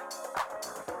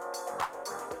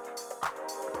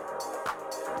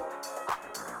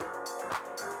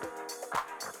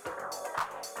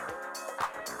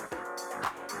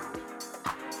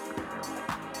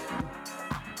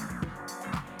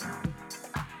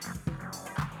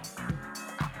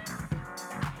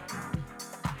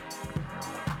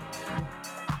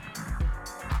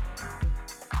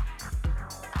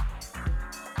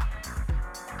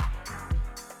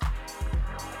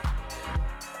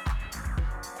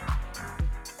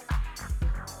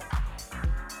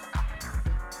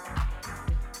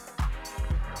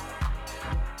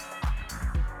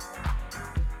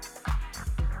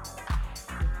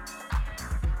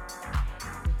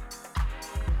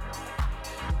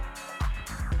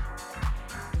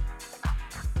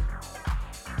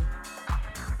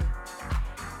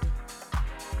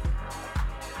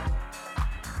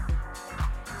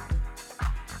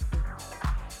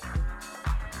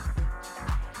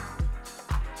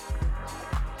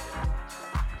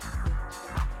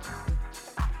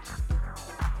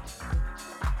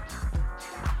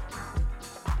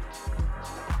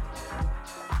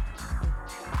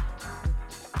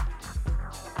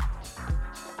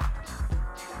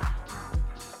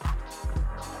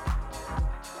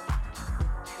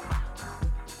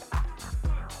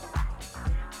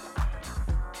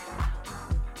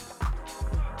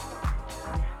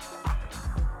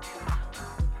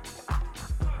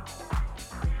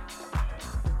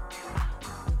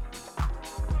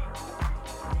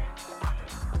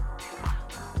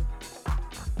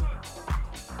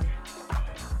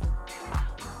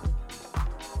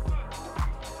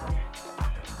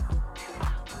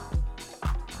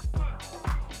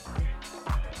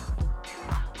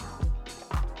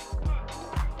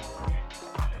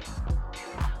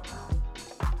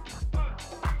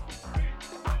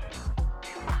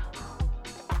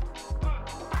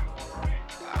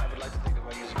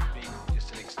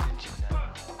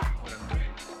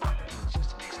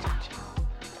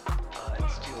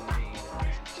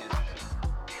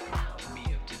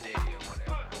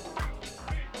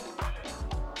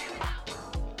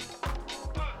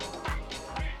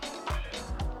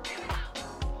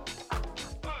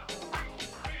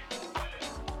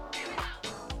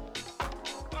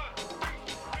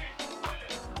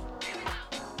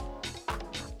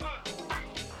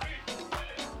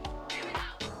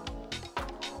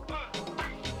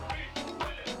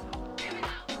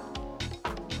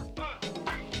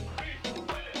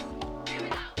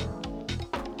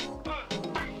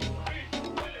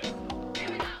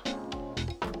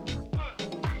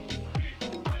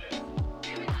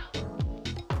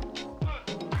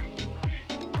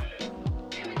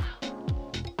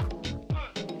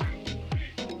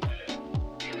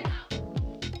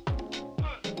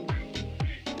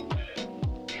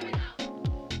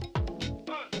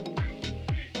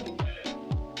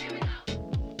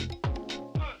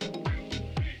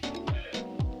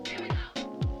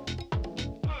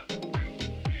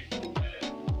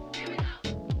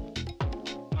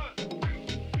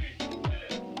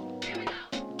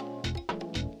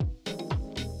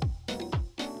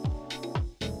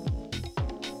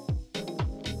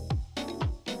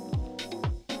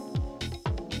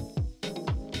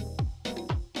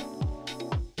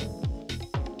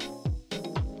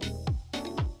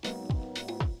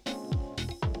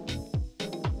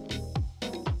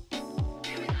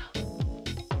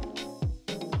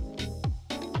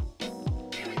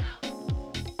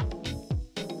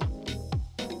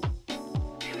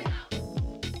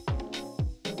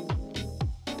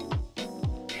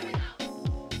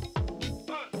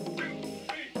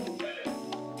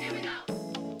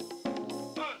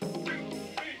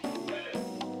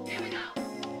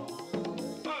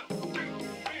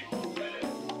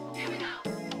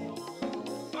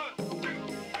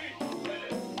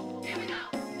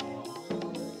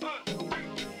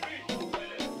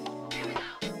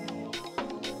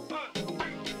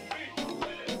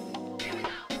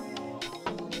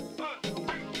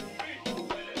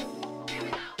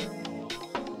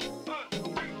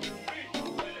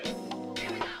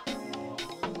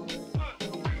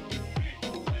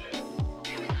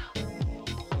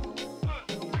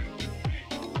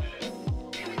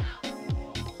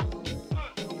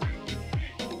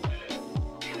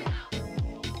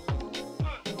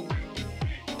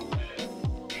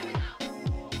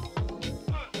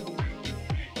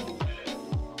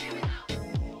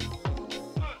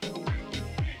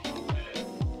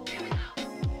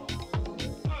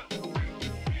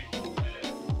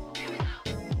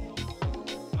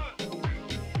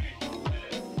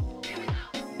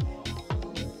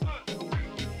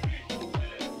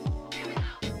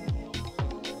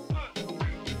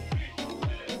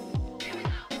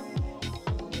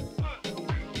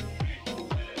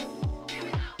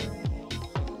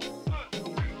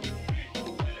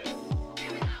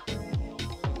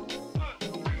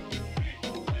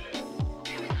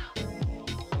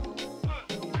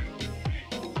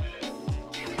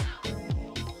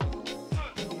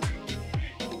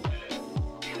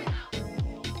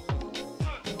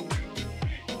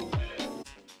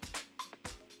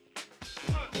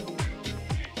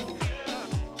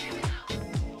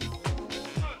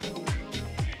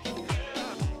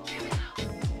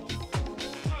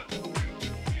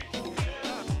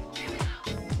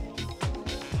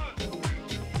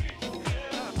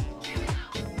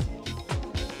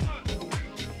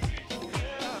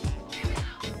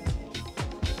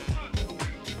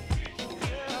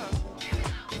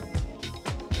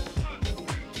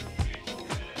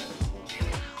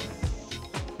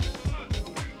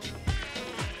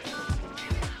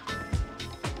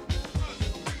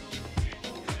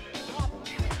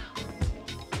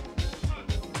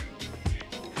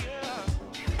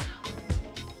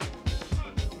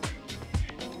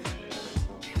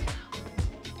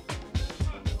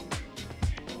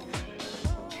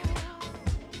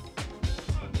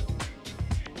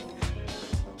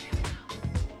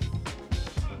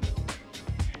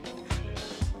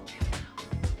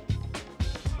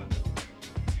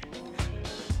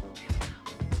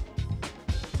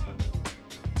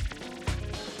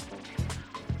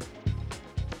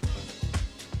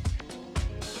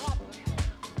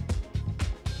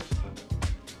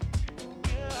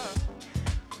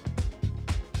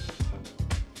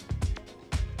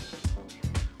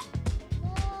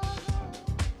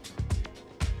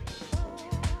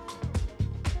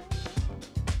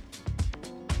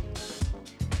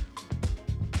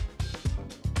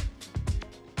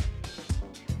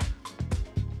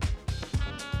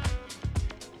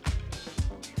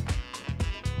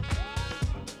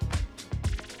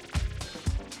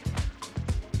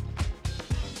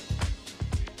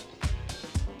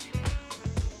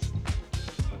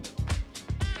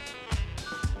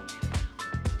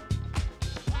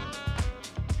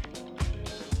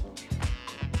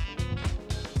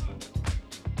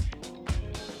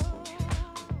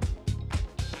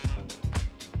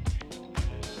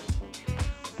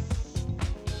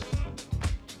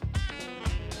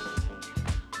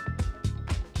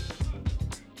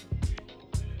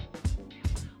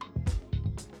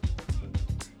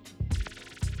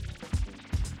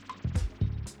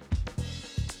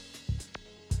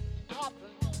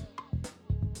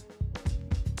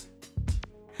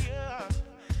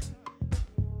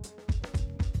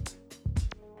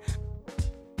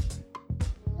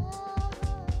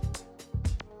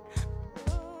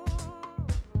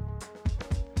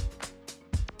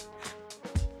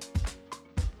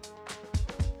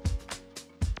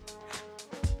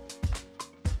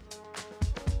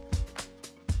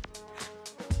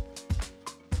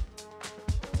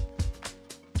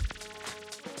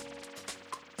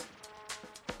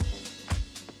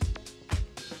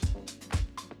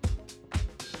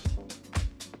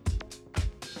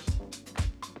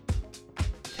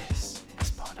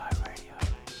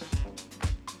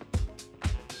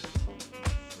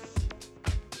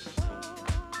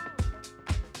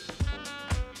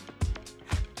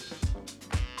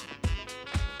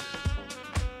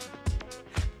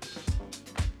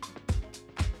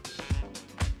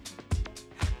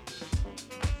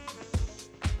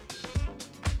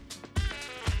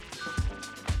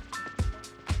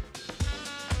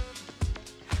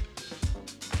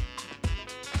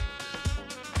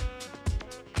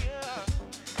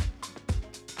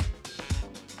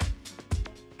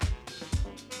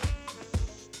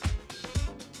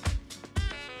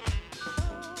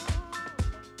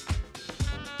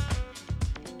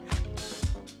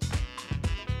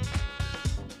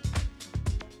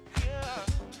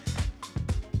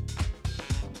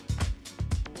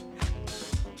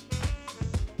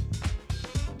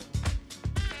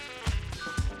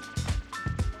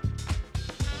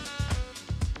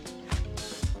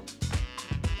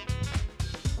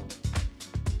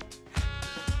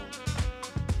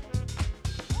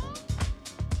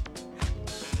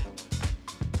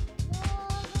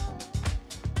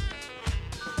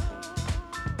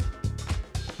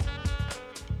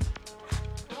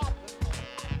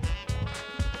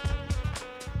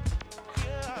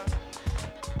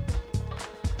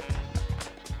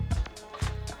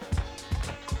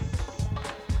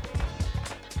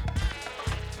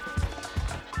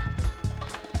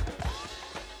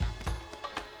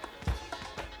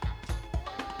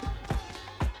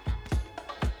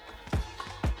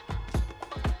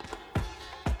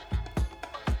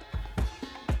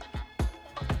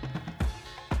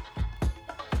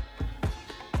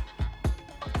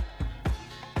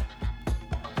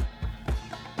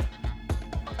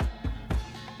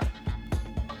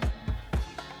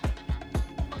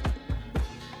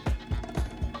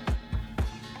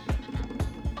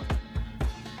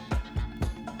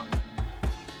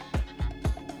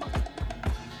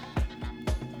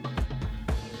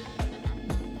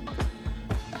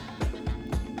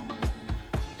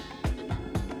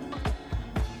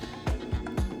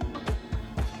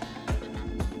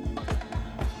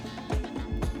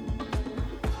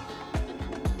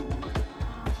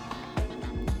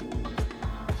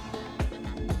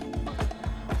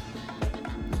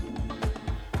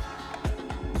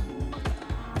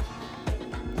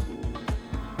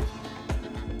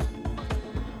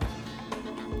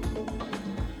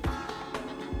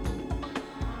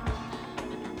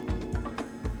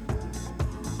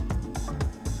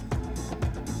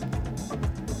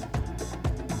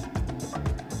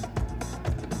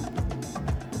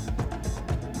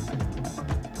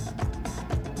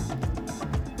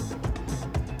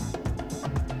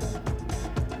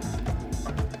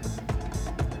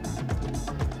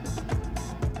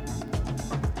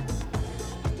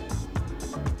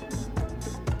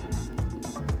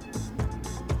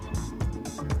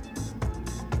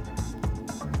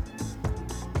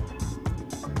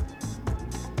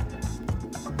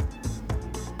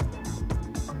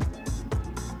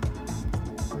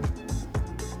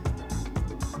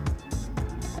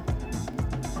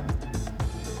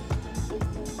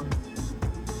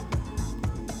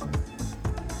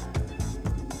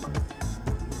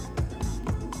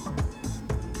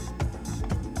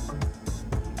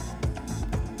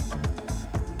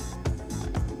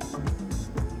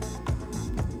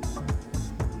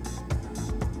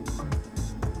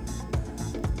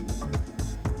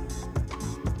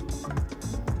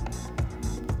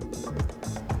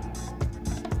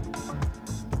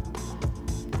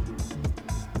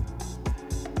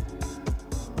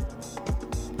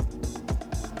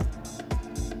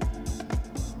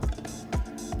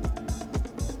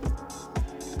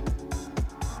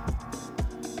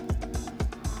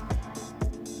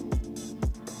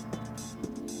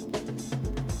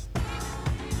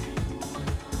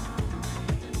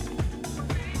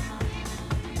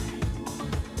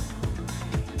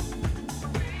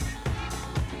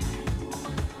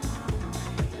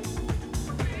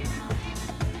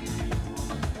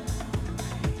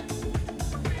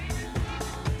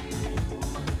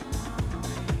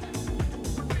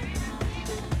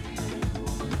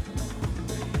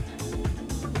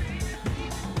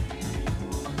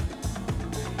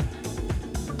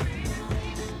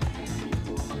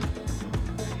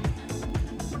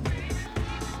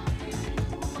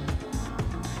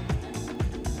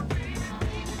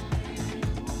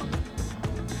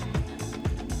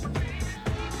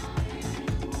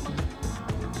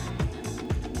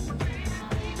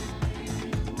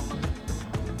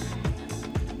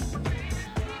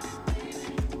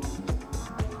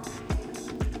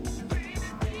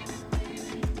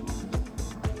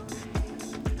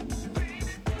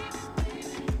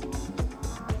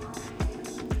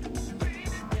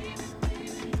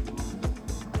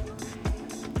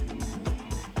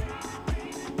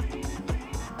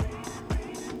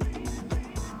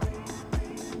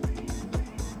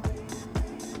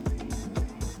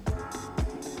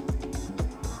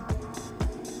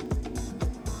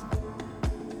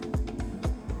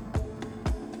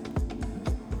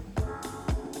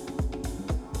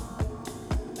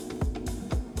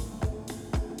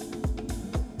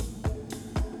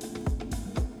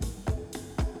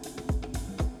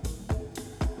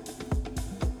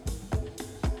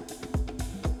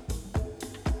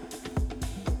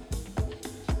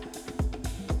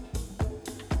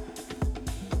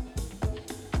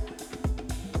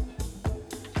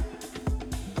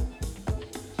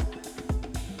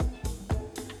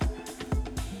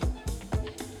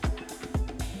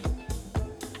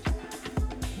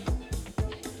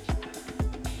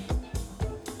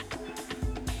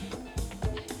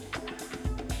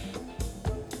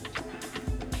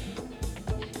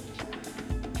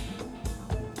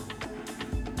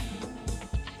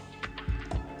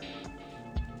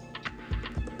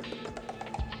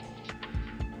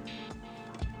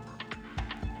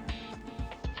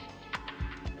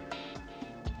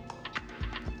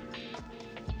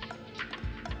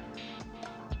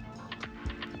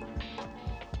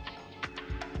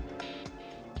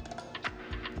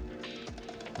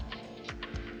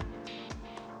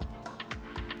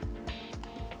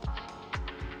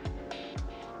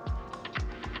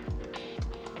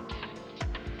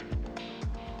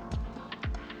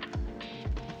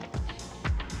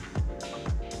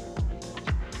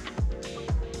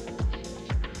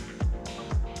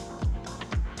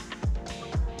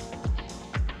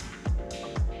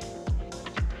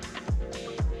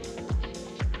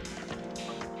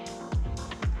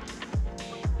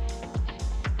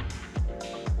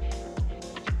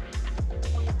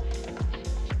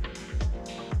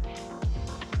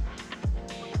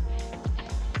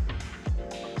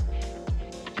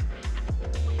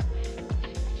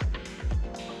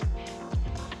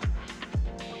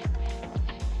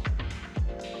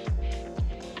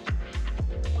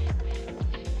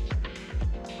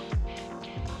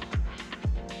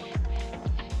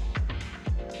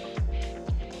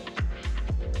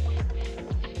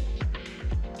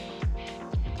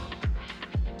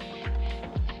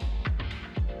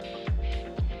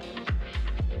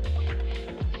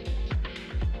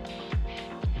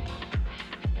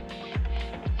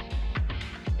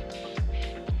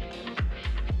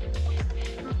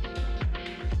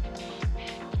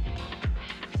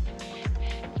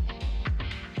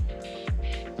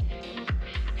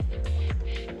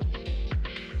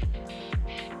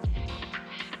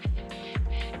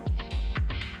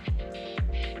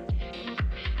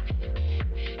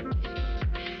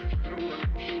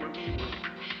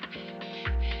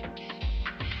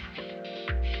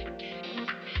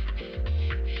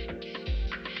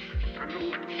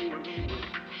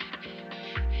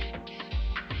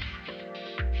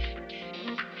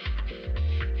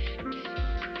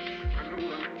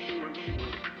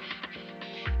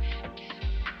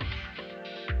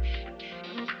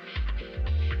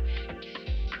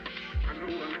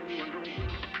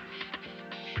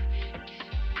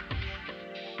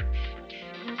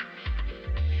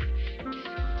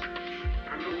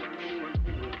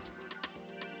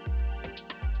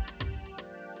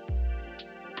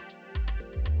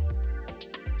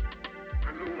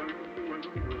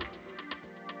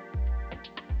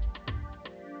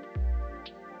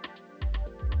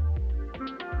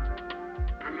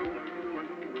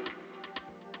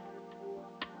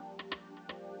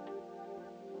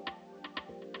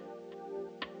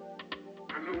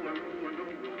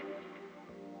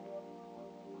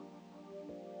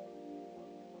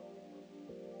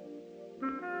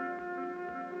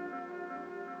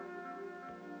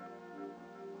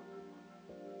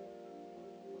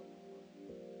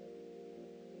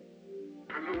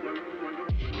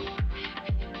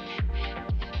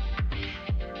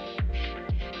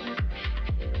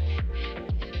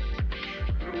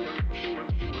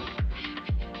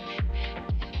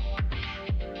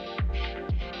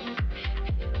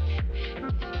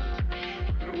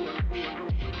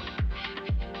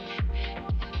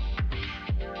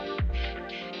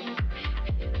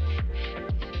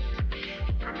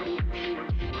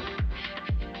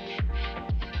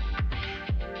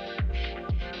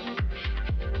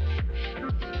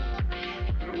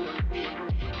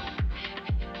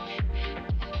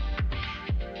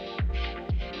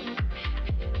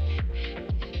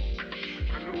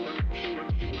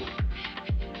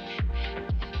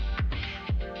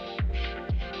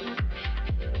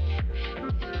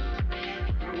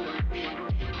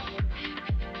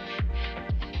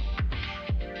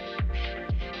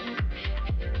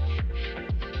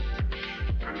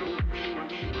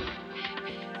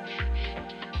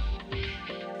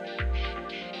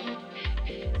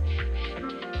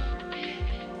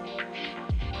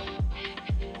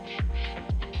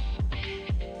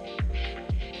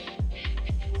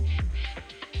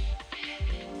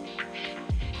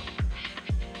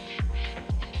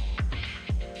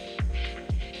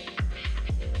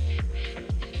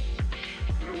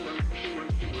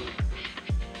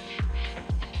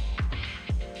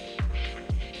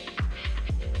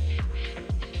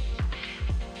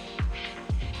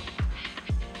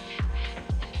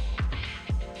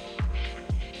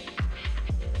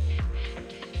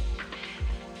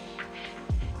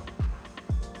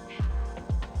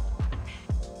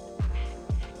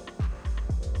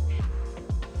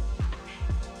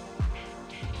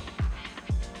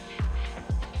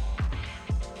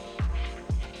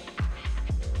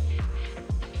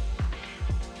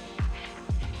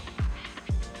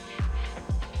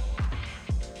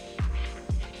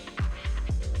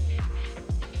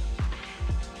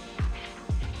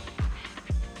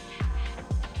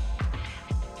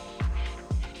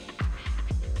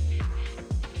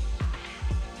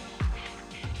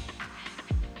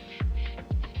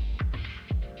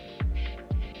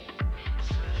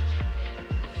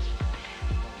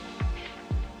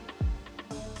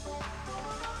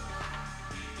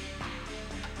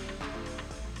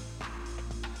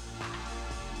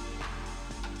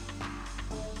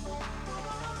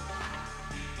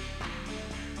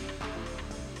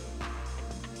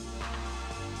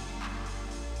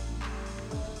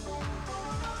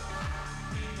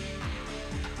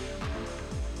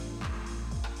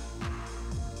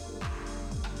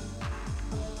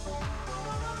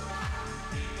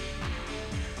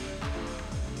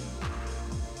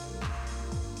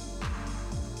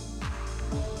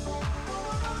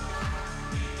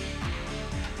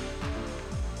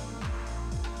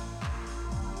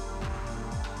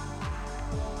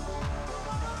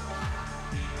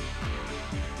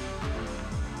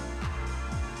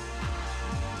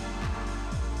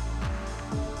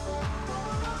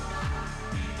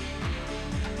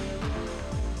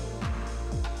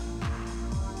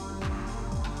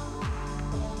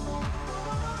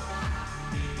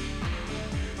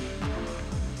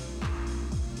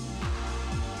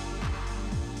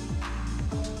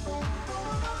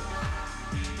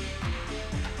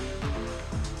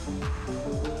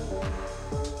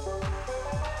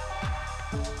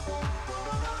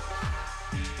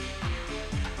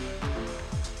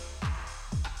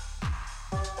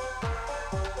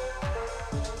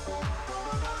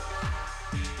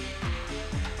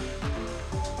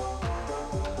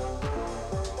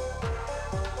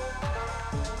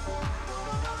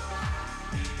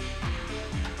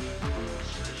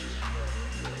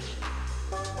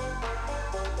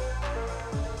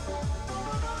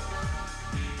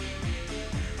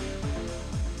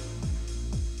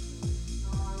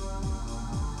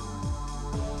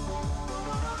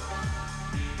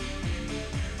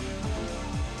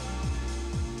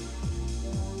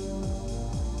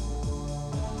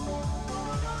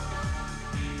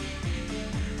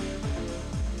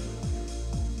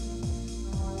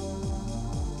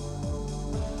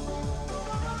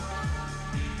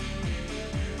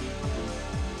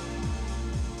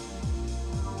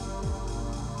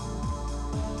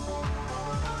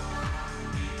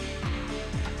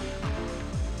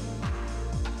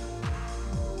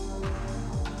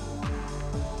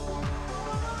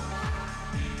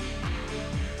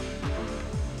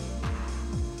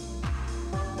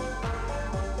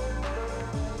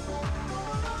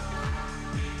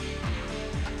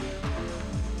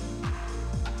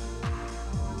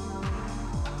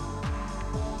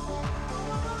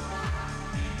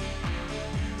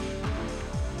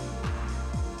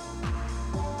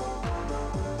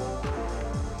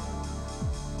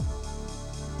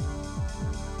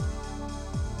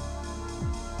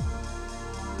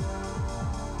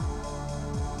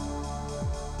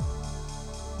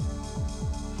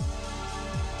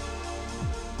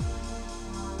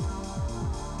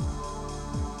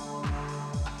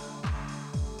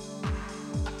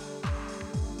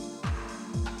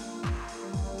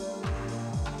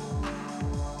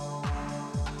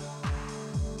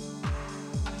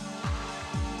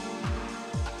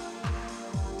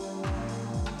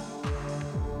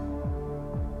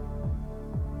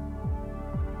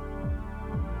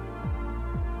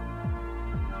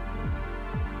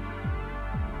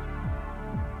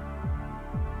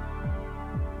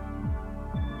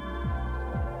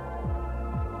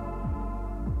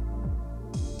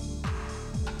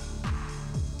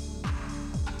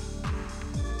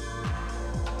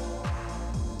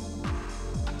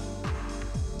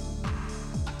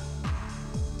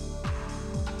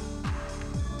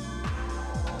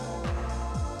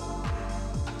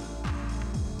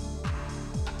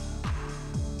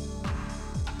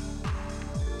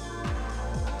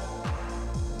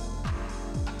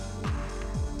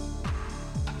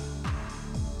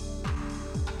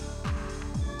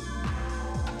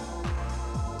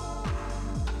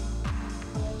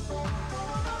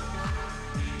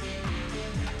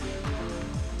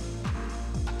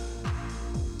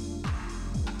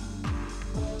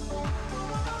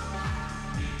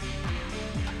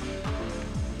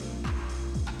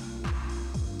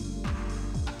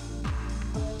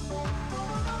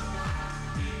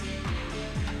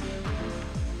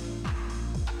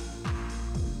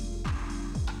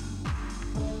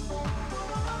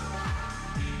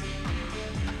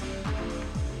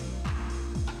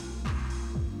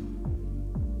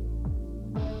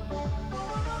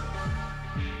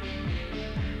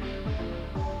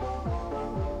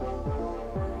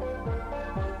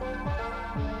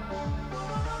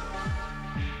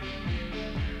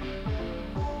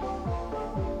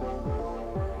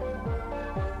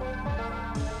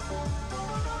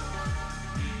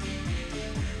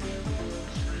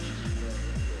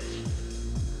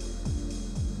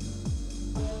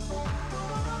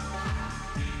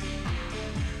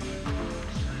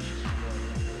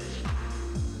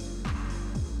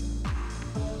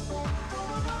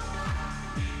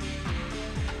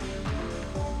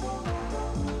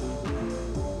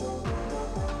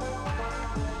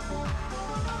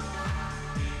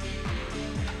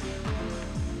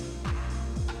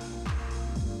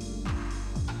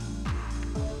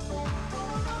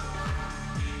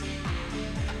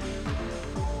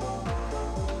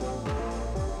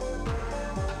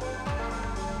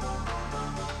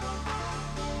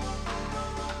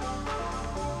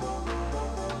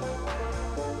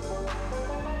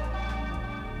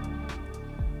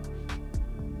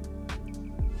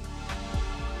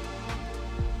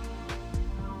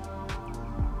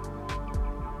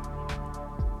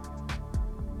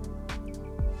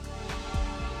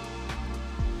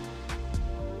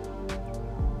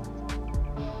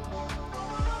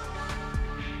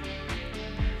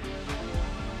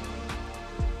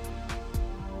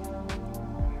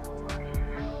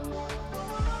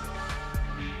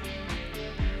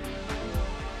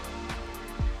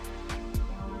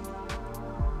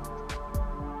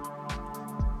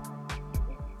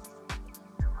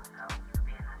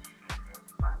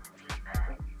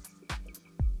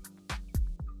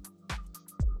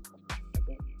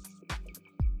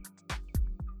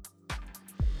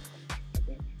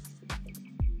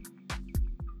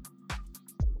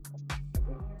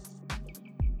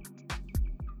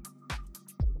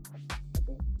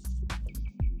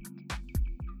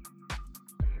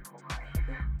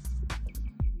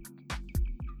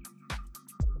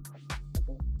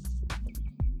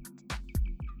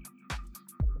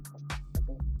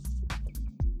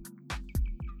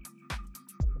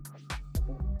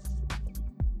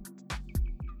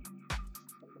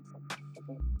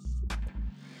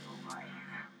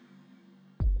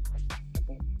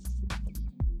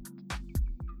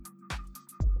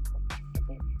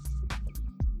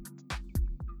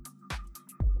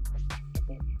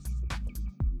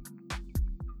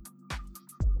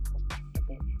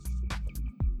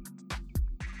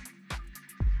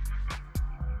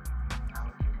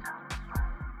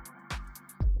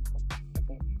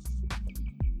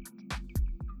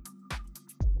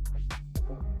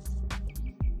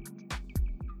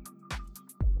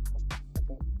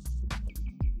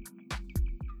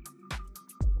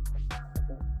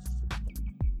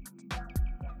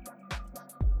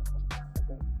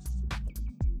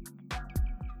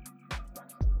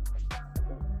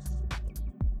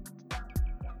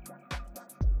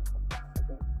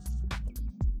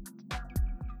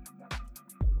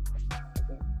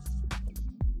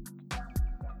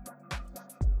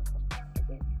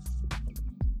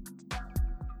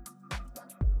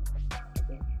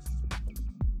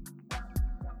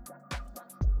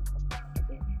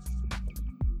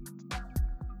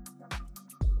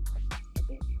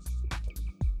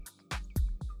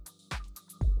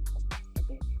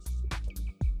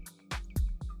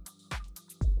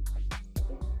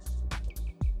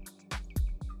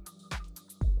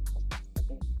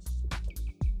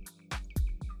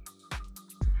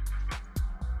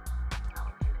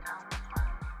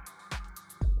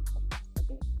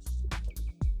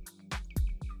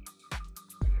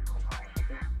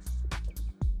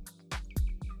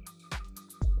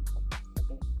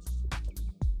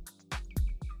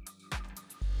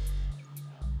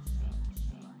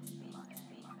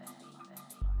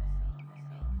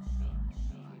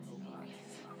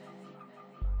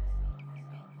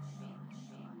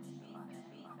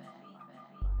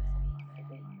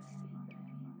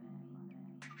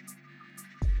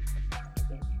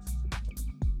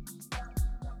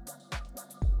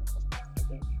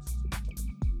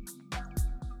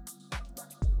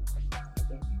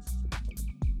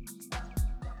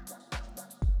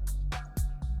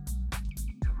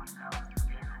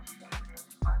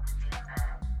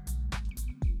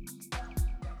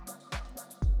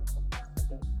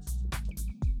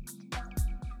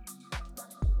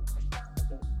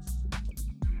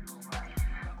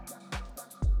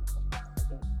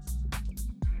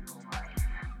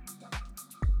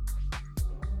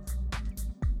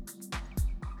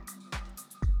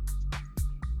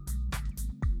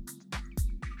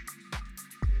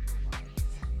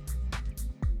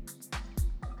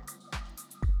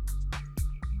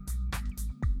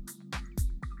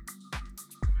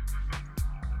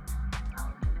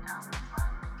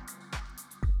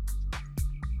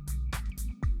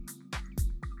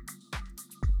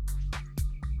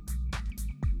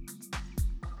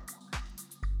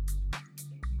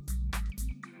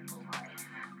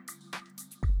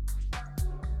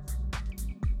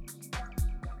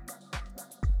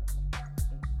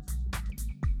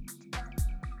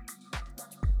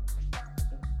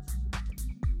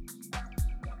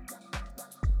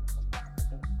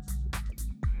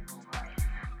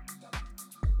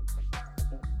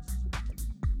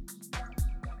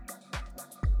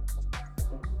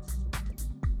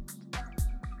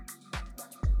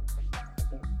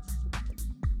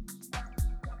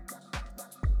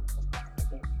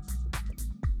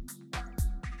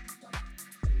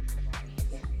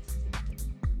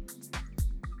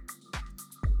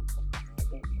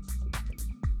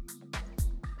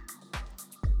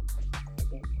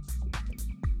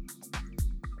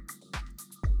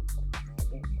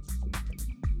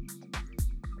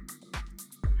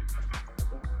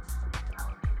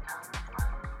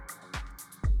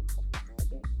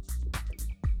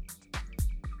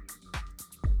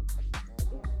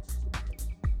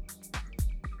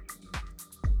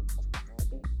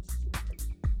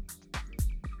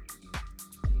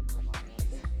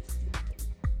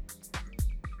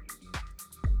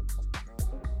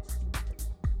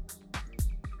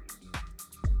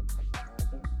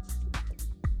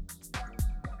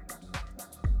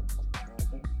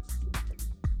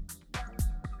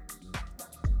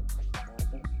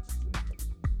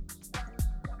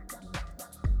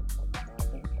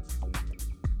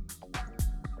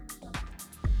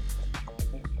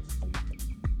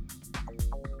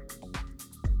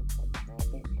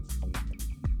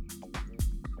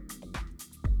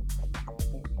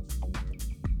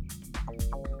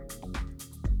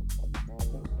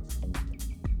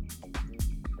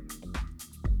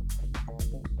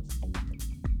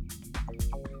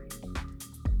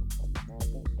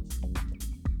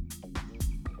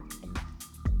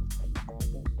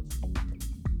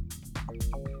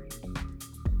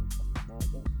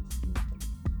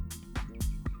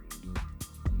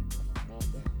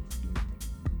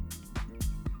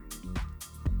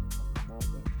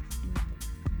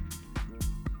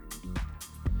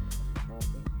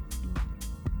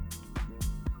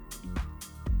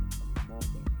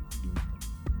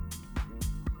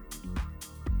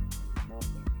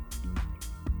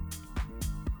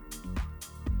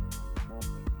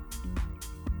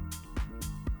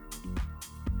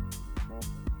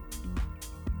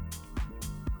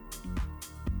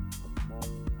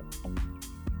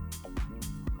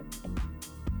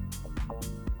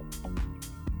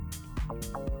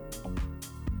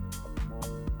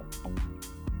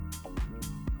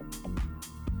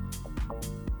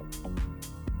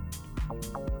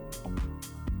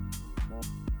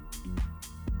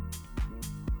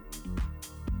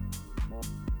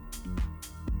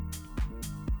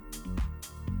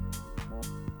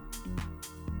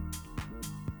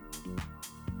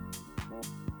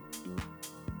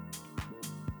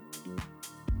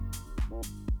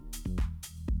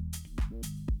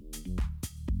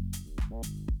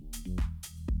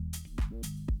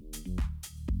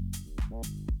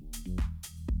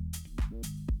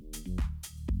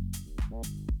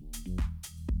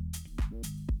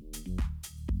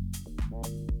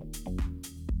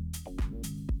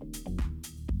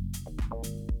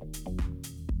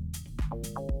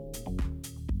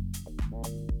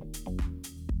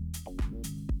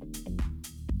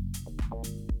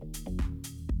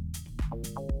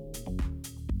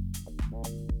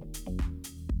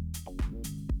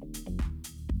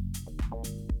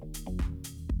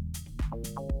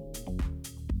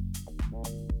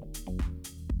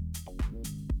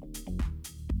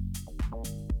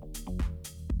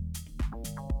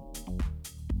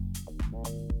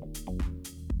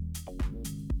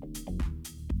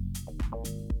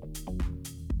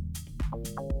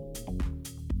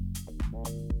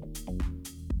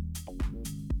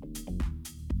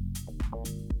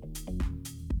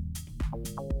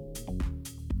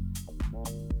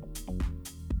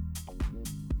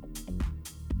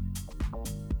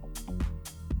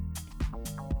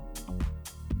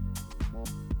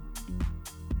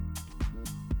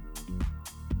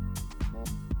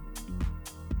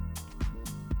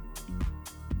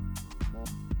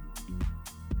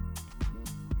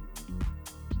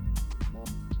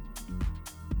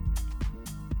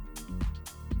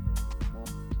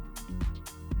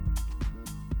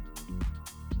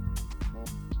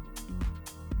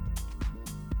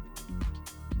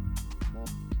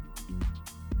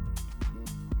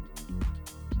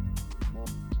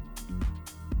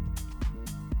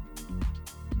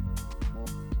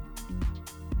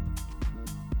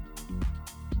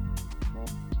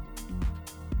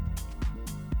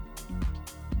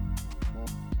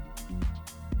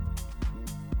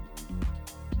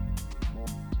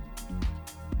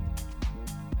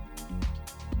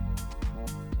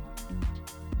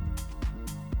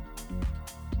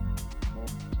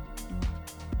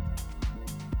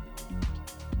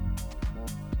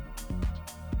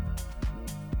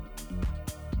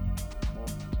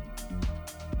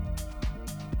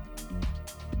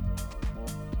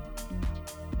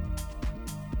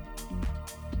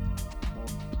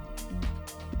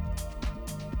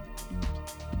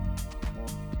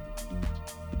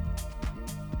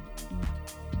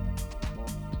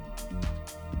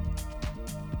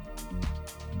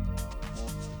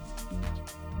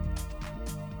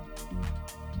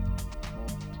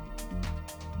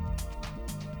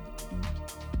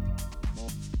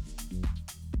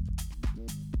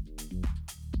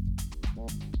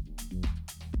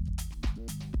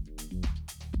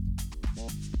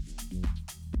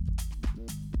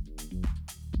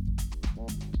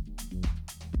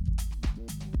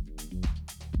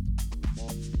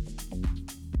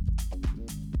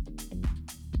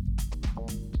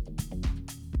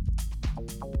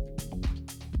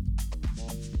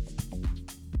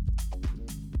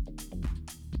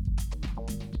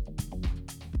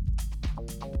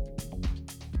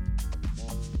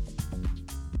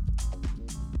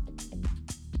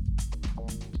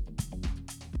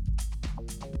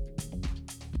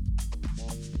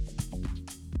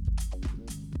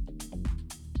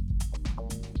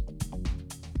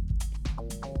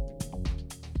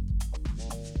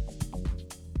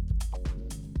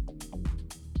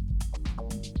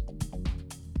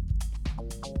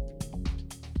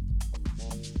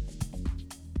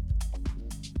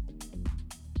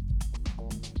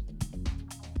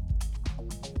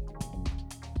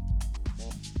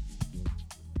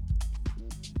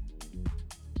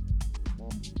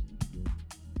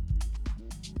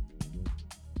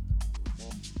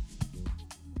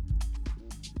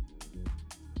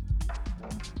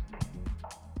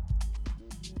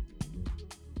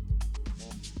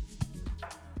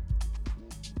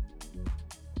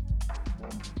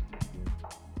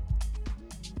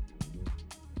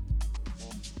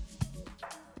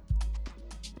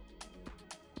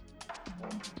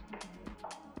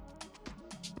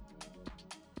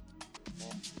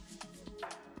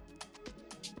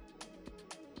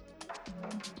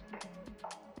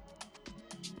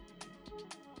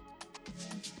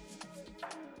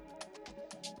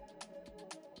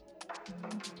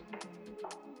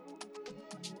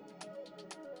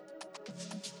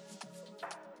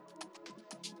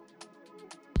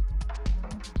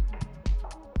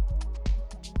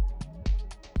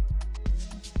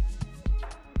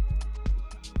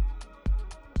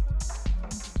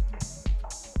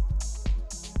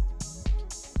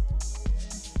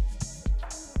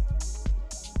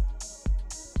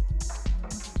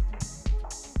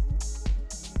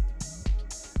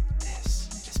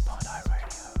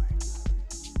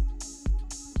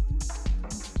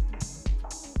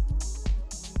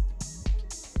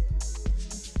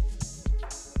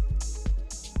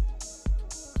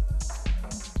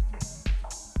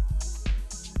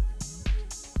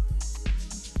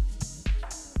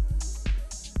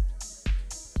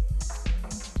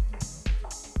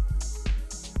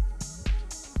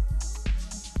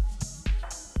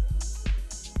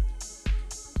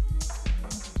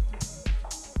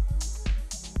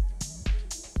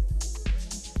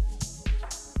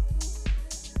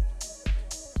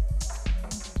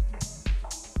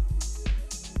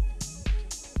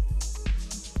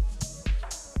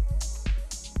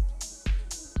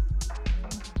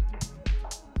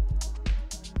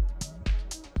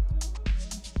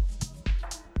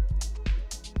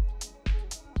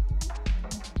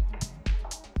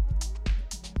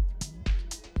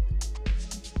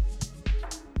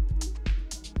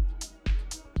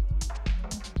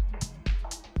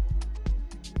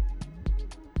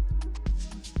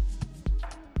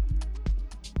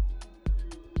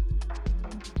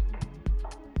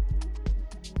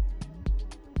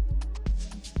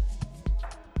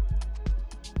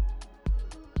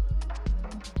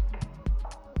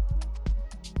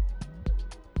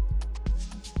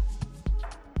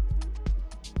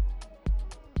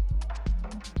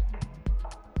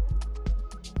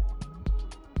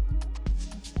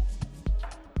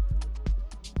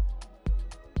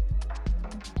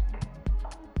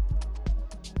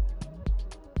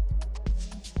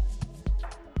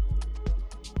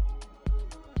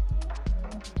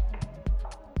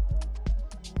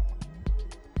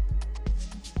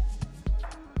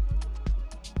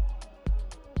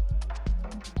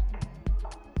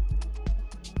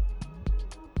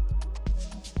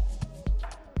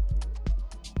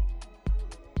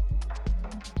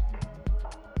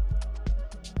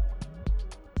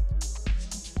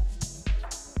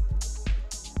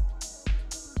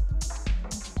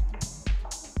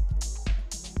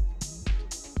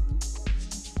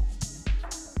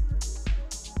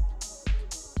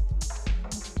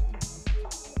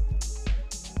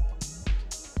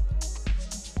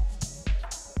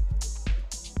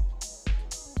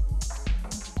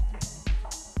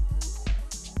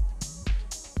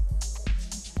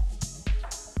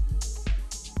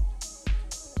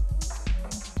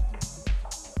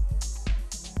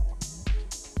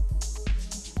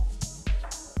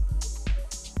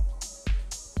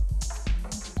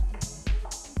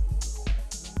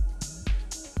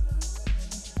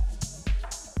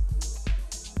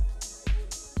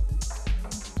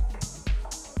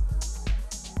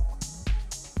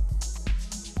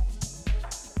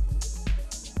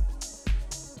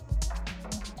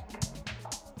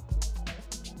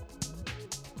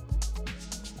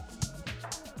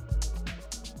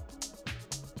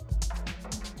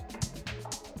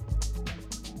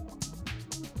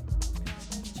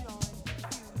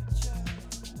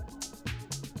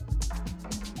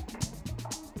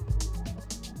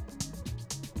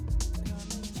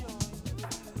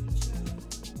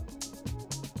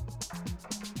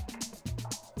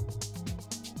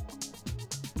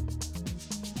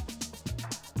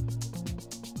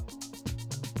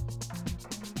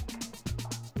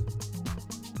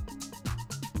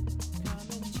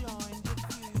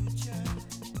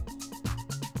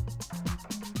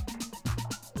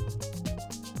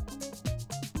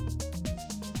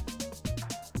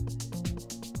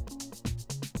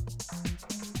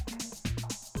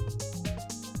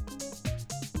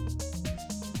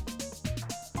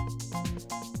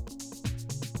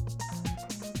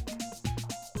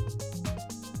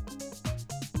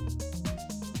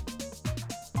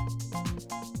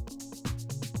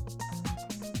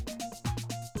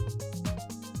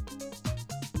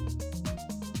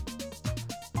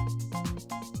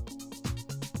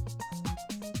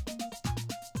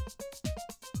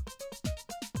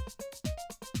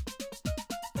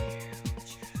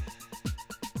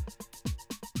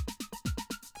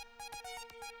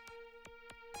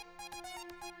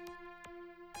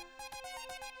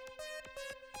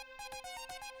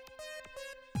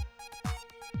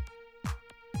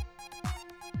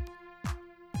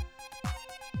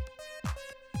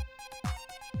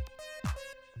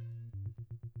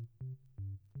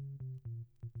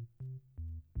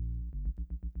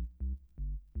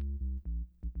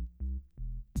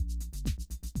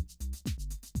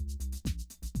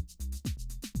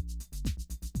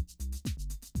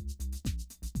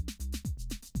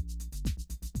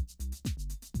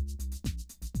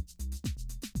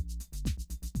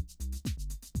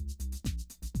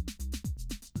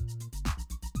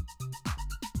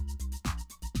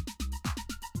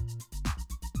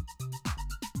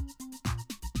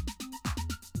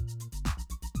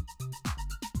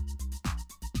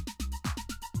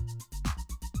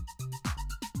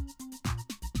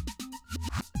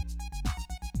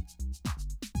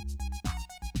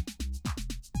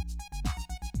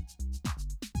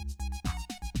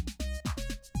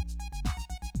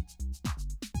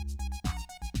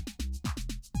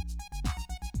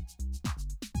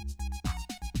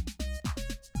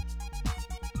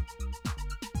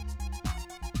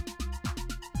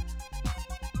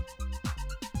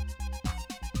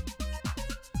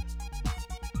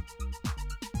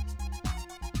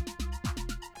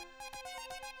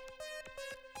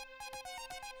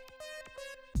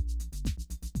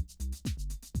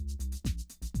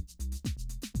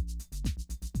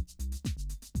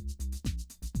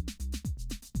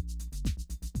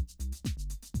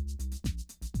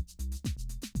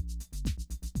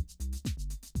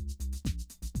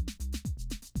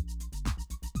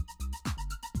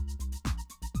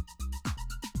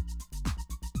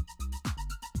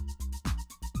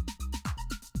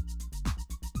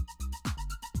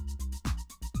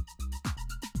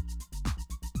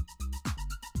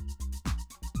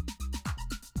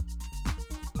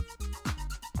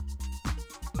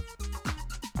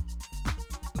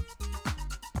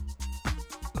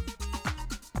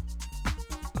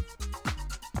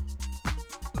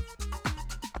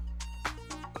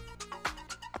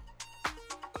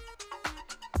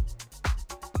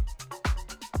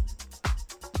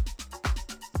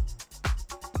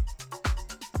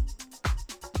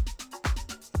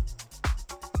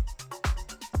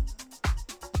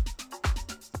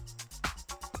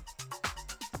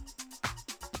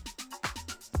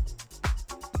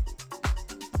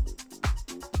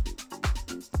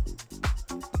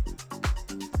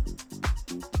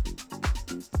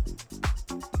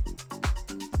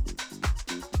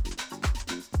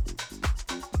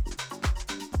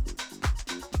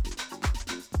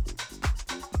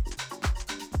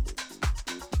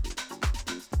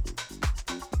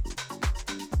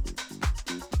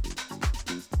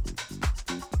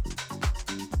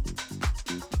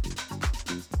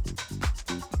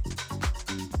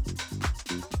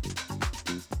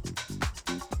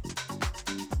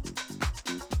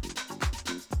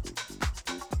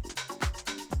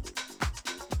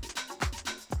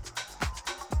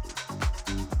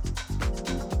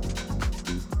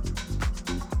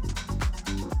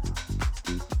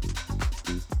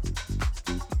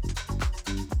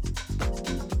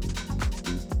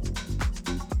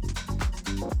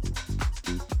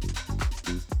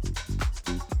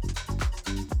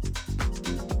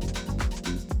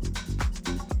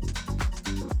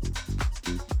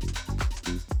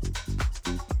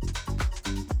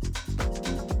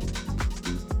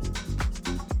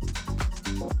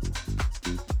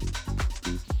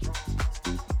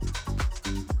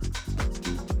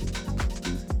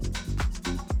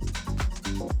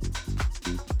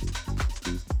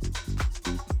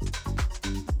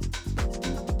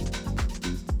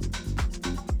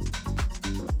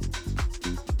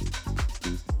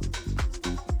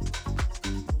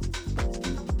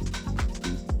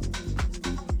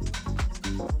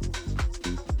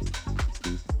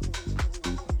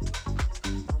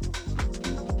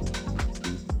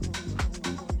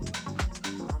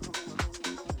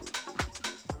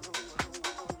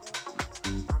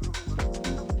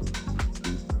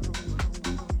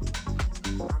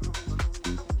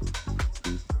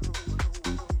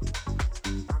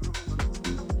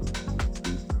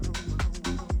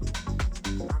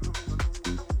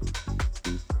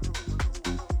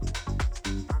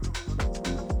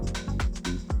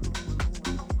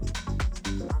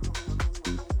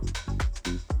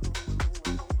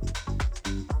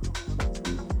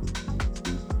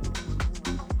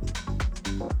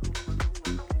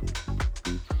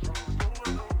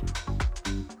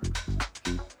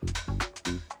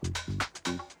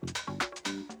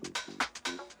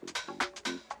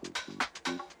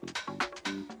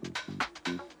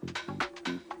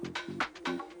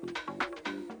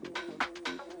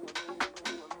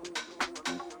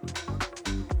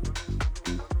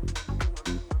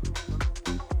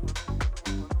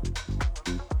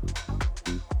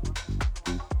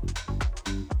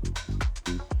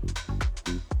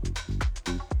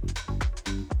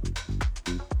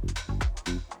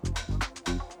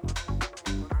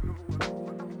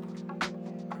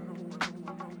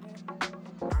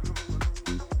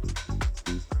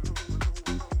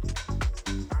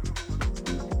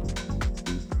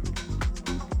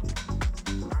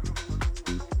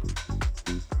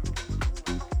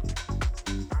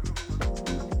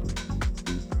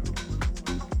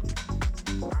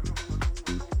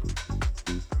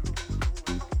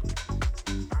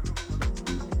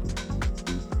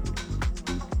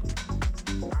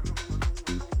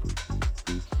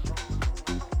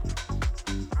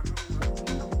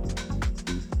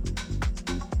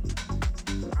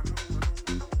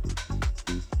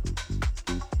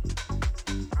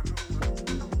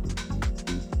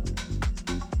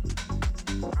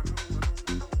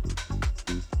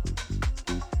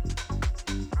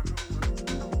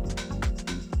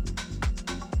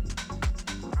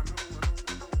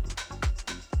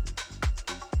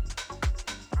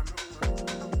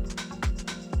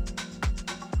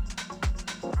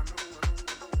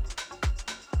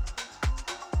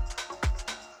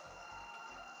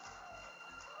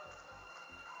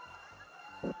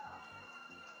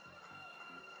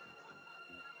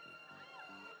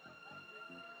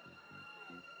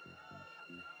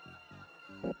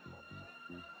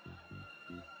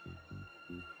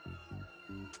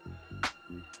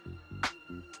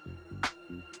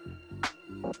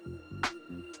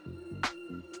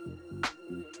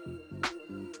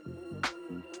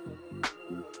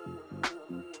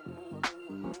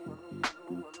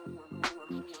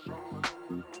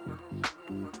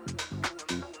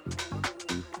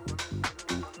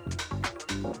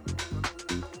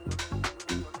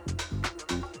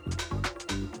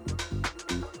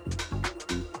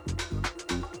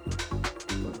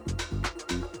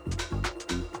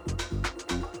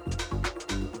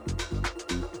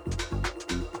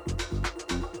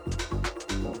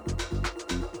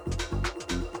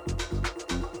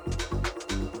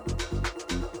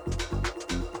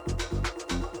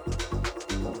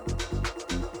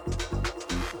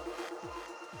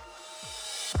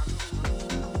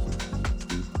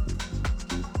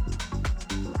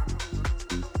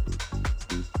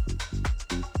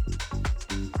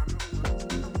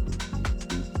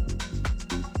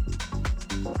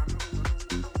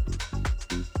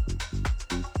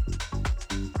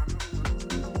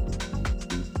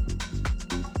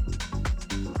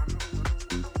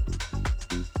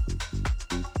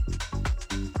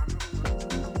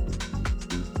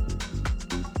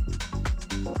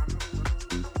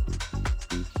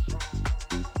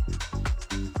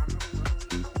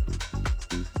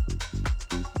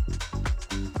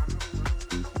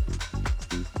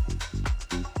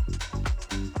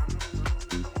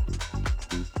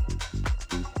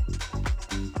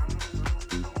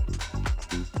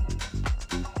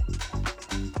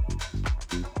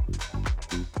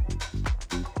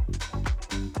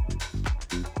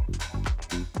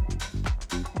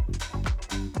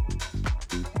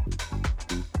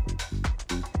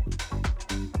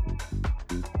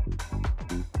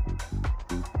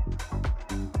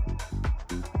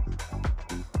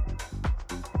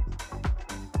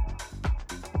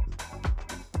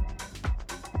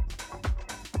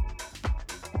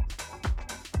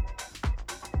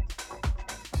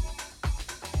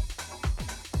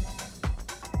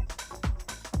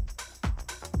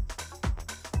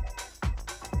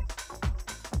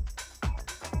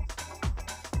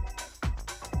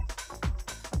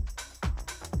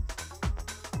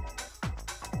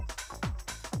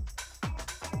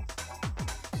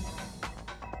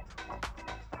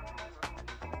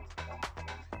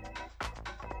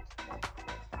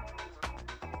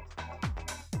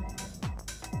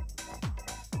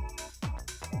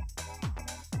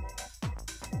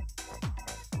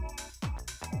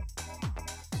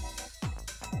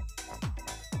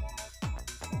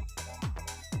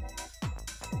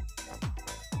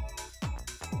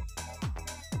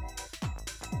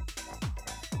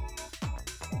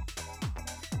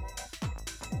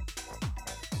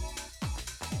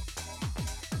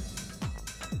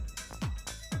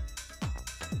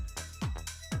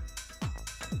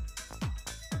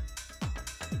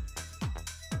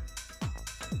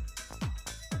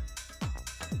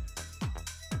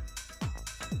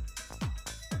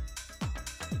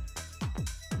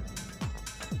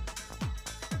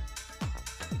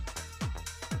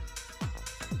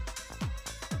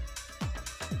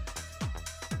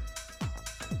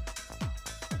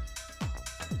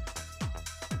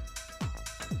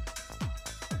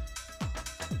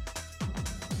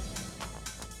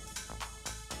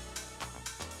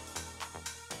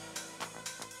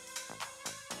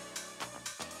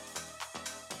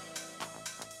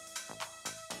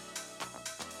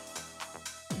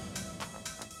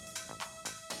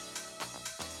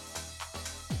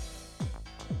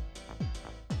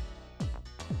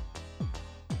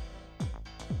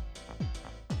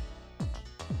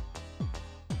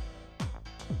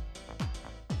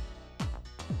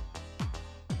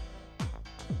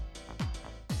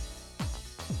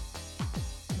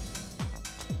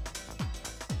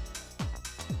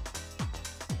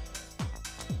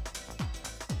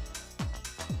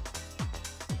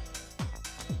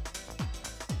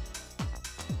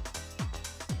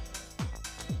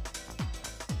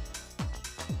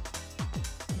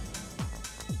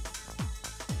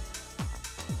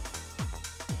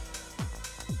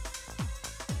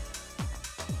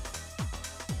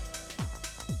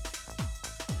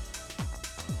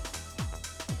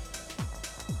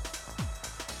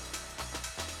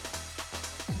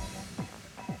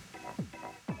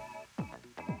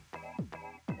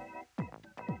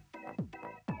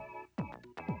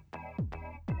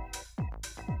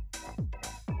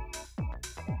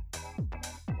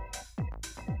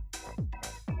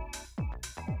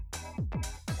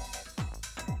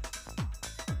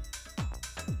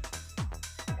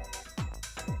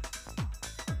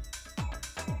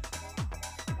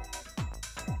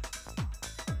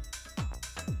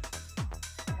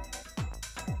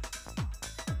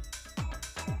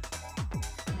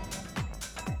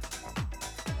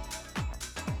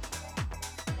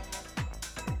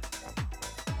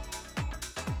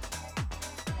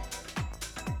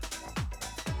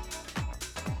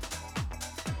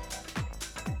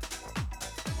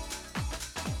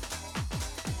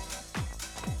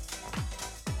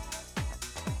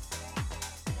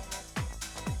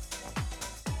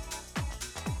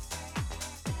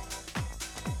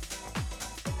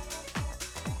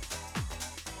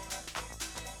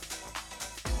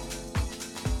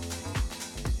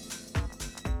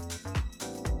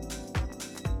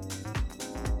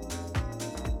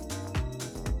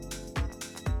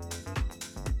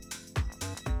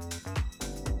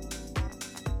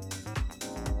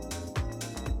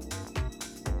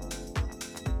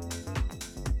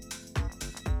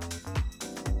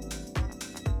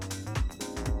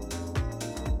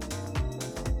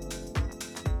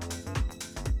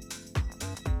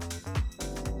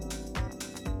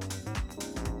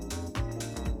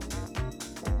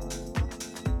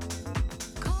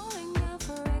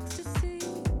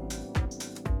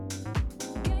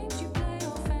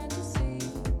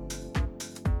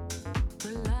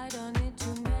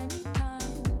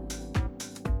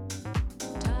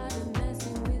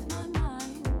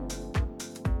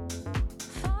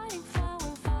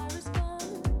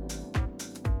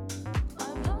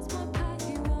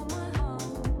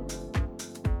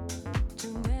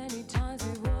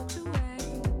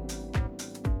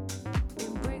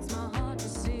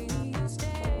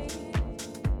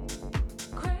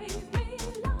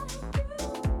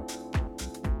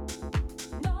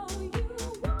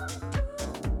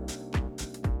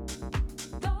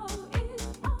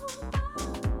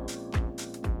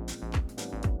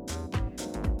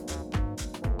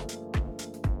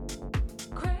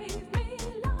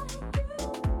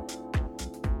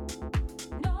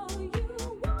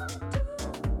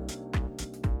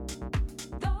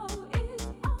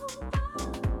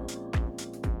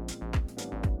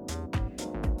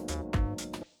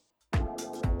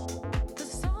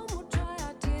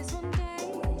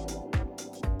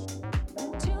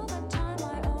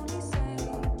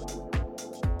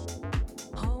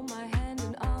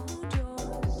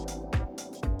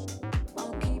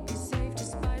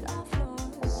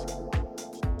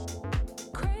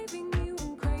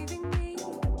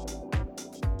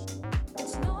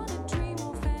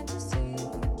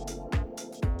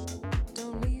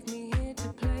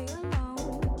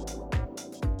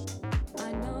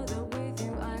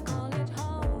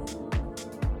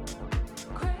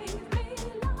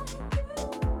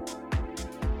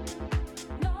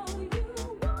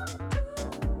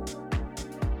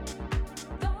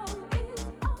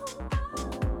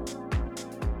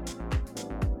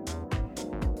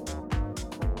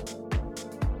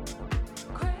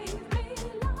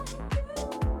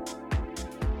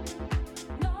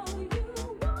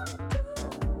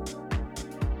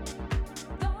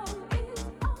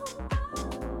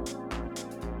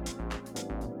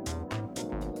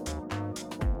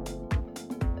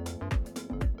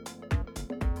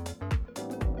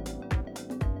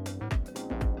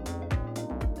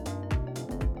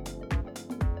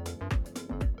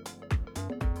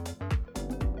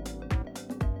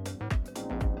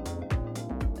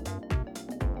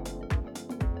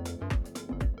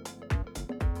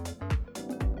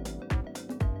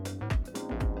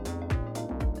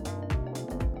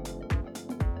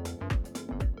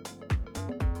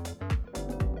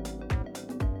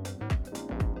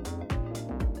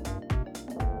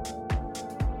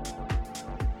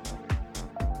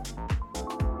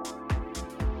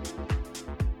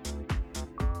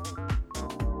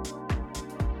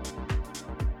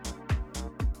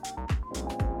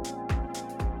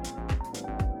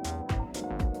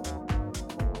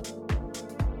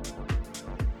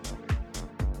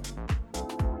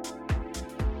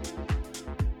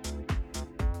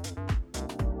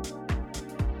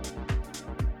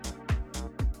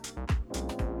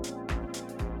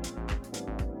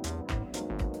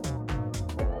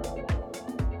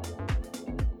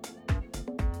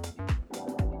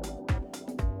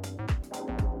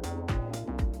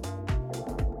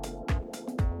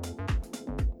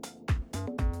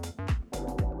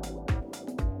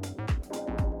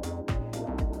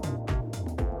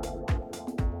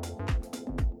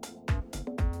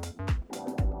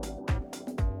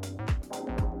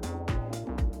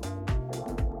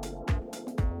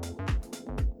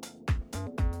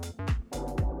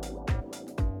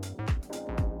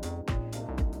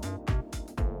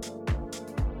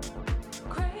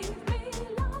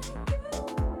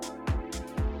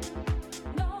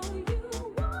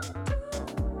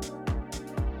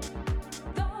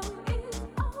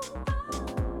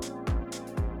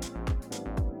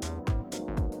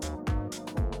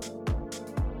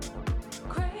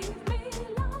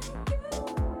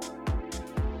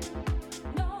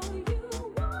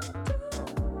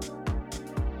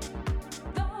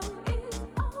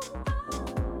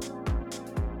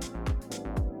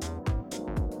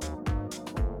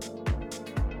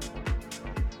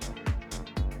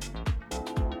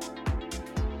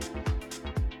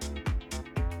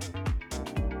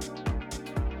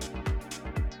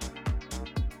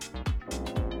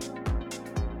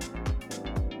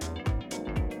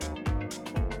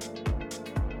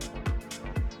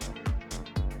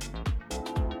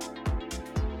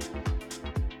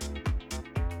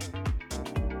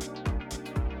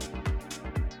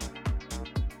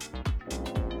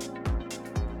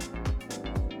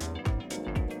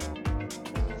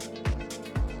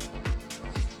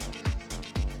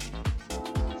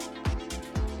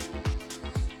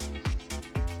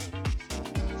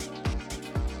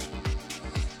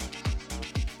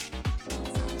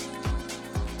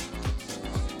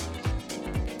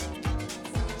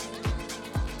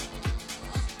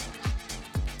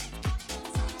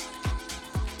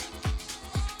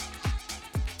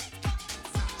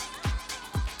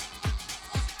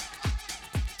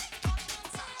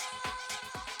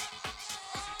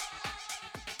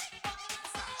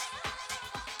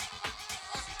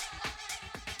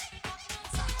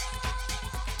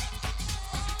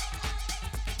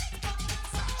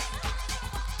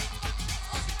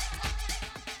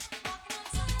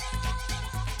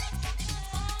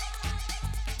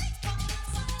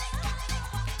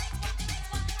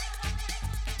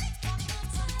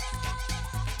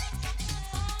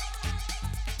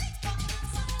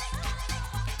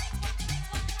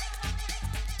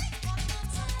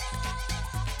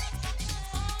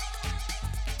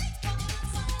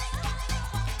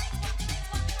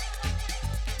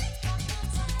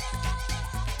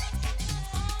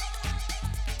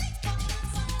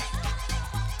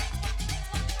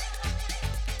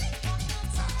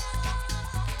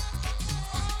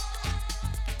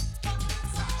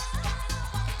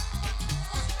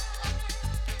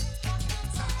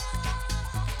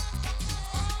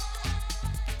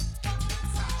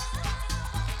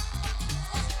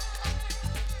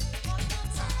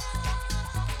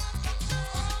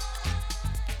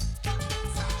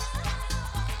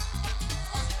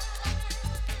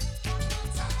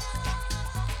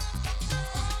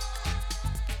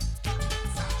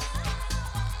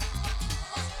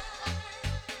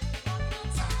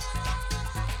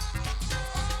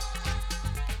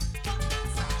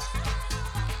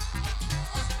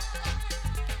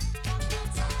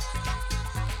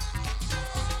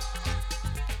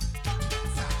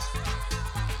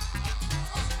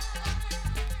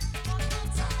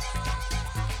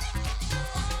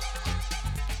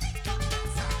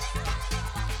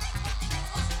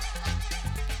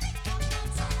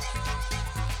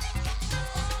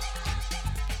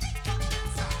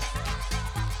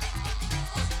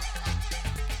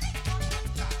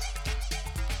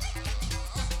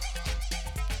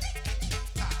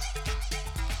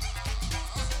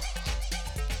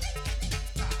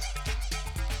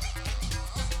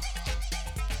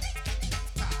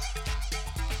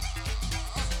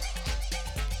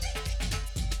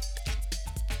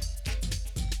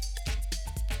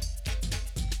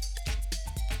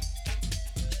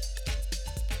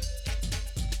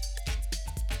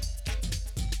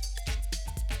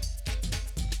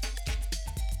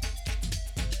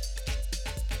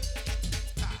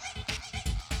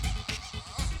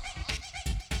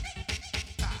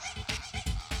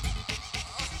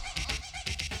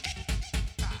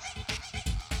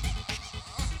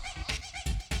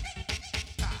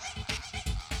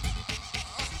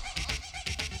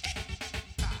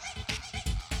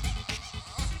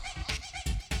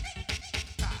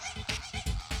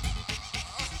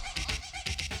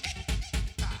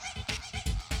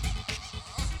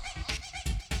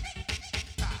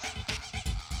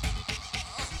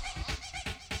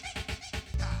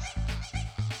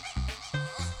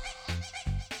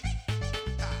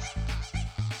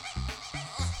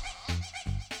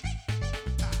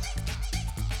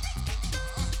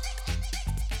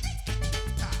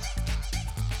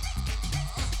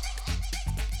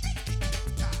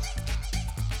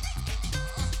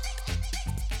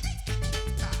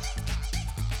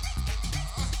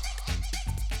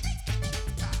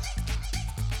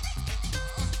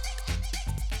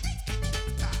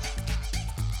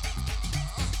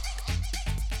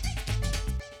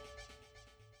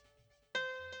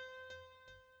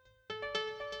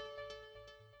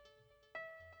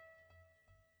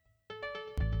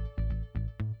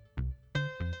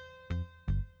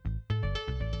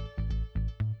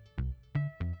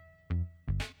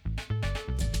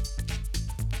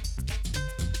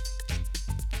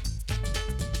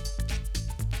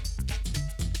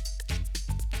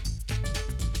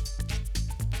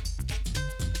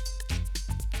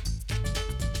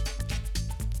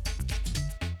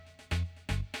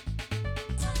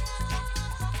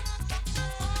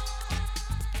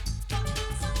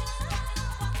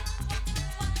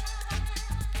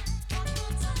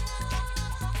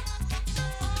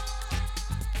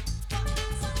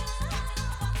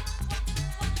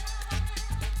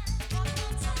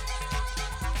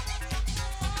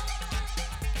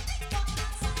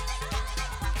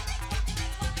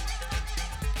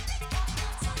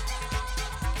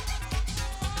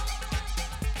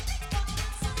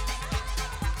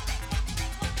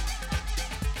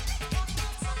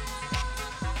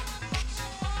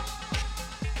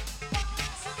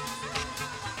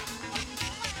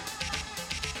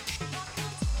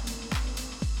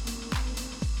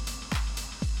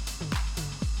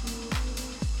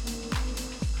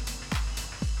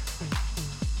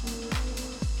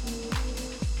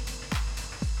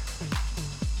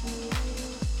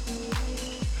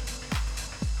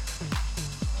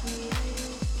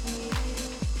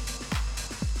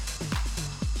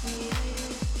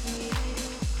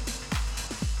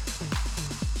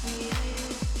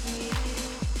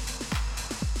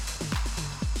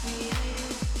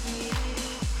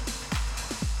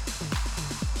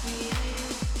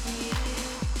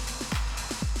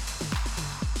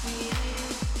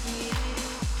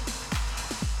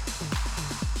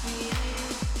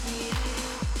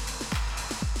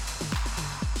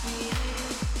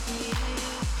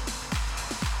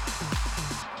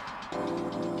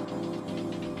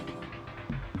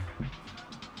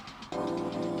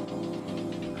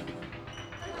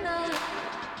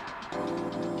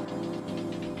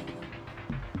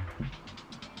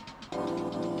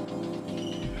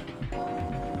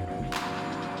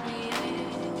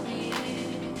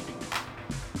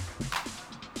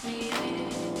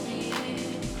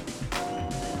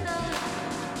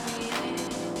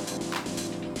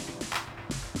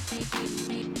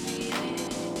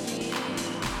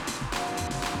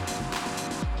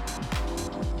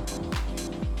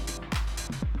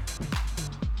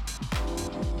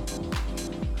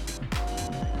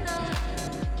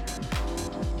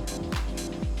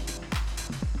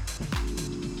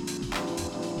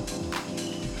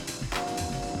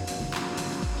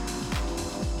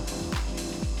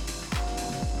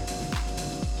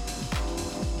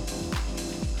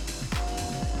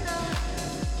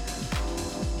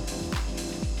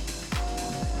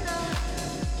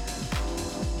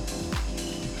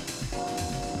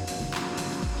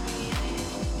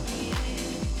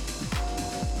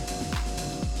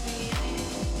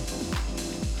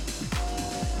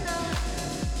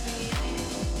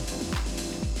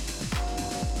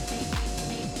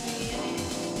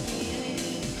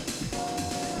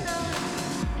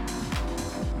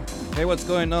 Hey, what's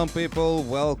going on, people?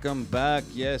 Welcome back.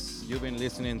 Yes, you've been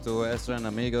listening to Ezra and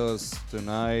Amigos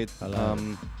tonight. Hello.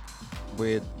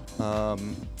 With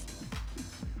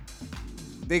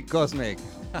Dick Cosmic.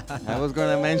 I was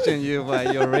gonna mention you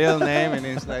by your real name, and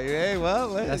it's like, hey,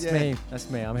 well, That's yeah. me. That's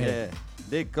me. I'm here. Yeah,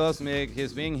 Dick Cosmic.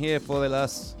 He's been here for the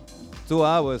last 2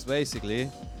 hours, basically.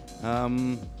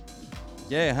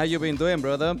 Yeah, how you been doing,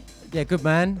 brother? Yeah, good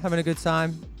man. Having a good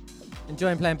time.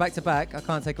 Enjoying playing back to back. I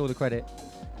can't take all the credit.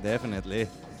 Definitely.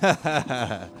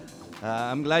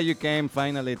 I'm glad you came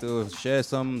finally to share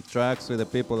some tracks with the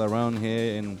people around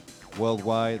here and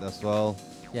worldwide as well.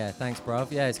 Yeah, thanks, bruv.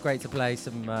 Yeah, it's great to play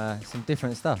some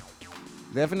different stuff.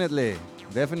 Definitely.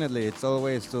 It's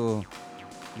always to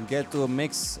get to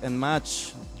mix and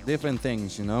match different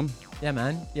things, you know? Yeah,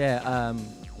 man. Yeah,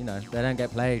 they don't get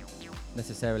played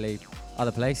necessarily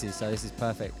other places, so this is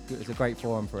perfect. It's a great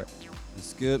forum for it.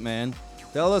 It's good, man.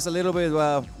 Tell us a little bit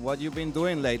about what you've been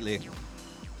doing lately.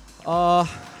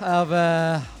 I've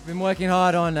been working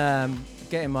hard on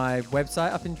getting my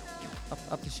website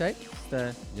up to shape. It's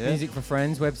the Music for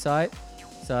Friends website.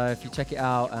 So if you check it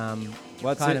out,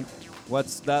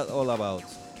 What's that all about?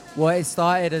 Well, it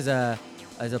started as a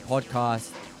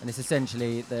podcast, and it's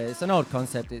essentially it's an old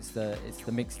concept. It's the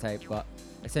mixtape, but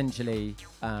essentially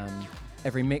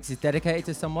every mix is dedicated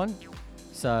to someone.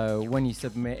 So when you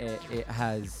submit it, it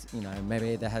has,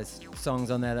 maybe there has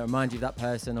songs on there that remind you of that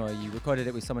person, or you recorded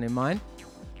it with someone in mind.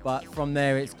 But from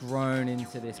there, it's grown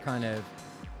into this kind of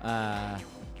a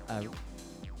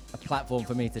platform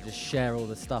for me to just share all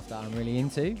the stuff that I'm really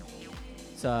into.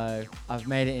 So I've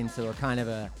made it into a kind of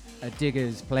a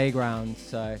digger's playground.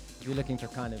 So if you're looking for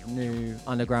kind of new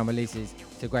underground releases,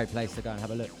 it's a great place to go and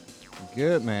have a look.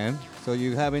 Good, man. So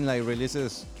you having like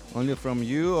releases only from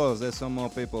you, or is there some more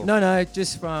people? No,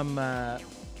 just from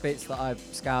bits that I've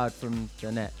scoured from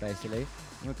the net, basically.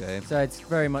 Okay. So it's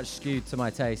very much skewed to my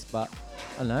taste, but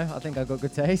I don't know. I think I've got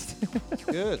good taste.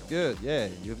 Good. Yeah,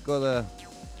 you've got a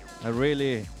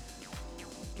really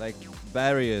like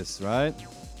barriers, right?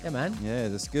 Yeah, man. Yeah,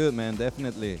 that's good, man.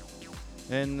 Definitely.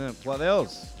 And what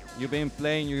else? You've been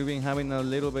playing. You've been having a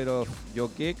little bit of your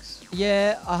gigs.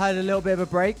 Yeah, I had a little bit of a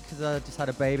break because I just had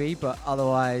a baby, but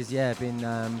otherwise, yeah,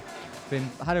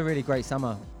 had a really great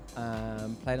summer.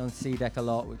 Played on C Deck a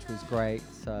lot, which was great.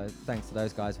 So thanks to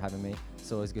those guys for having me.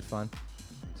 It's always good fun.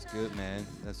 It's good, man.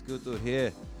 That's good to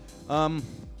hear.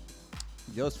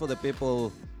 Just for the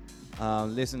people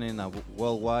listening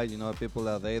worldwide, people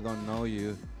that they don't know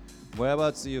you,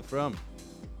 whereabouts are you from?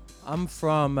 I'm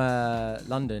from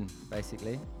London,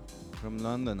 basically. From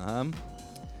London, huh?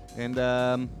 And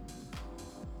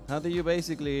how do you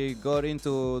basically got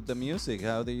into the music?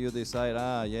 How do you decide?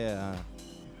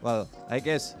 Well, I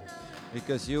guess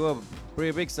because you are a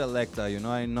pretty big selector.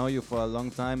 I know you for a long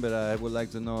time, but I would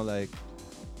like to know like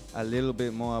a little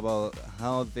bit more about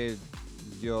how did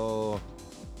your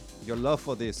love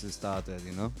for this started.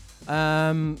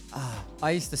 I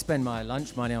used to spend my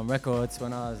lunch money on records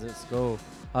when I was at school.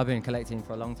 I've been collecting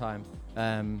for a long time.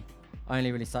 I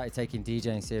only really started taking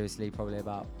DJing seriously probably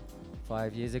about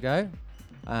 5 years ago.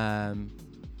 And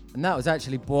that was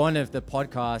actually born of the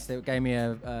podcast. It gave me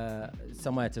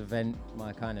somewhere to vent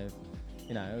my kind of,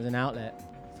 it was an outlet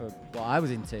for what I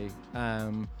was into.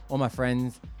 All my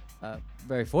friends,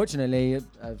 very fortunately,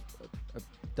 have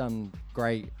done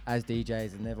great as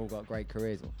DJs, and they've all got great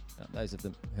careers, those of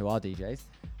them who are DJs.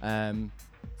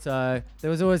 So there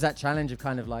was always that challenge of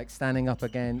kind of like standing up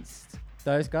against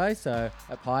those guys, so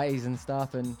at parties and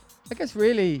stuff, and I guess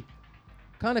really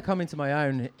kind of come into my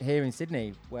own here in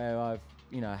Sydney, where I've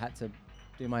had to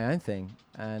do my own thing,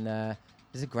 and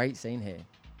there's a great scene here.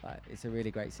 Like, it's a really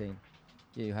great scene.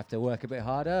 You have to work a bit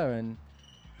harder,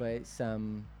 but it's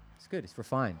good. It's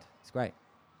refined. It's great.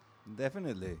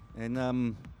 Definitely.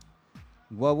 And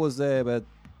what was there? But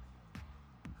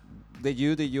did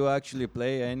you actually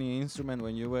play any instrument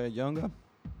when you were younger?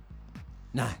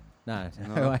 No.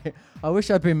 I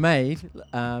wish I'd been made.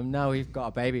 Now we've got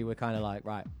a baby. We're kind of like,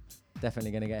 right,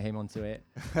 definitely going to get him onto it.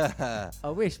 I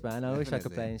wish, man. I wish I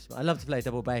could play an instrument. I love to play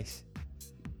double bass.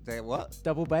 Say what?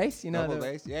 Double bass, Double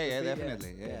bass? Yeah,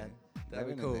 definitely. Yeah.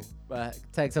 That'd be cool. But it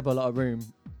takes up a lot of room.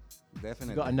 Definitely.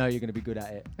 You've got to know you're going to be good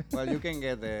at it. Well, you can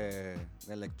get the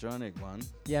electronic one.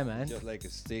 Yeah, man. Just like a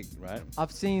stick, right?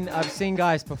 I've seen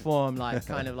guys perform like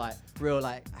kind of like real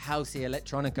like housey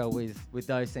electronica with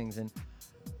those things, and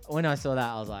when I saw that,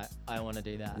 I was like, I want to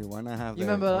do that. You want to have You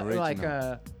the remember original.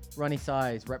 like Ronnie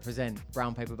Size Represent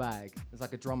Brown Paper Bag? It's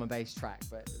like a drum and bass track,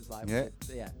 but it's like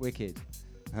wicked.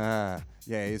 Yeah,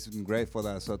 it's great for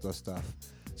that sort of stuff.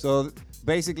 So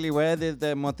basically, where did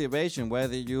the motivation? Where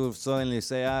did you suddenly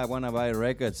say, "I want to buy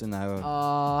records"? And I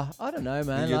don't know,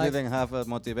 man. you like, didn't have a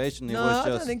motivation. It no, was I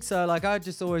just don't think so. Like, I've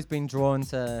just always been drawn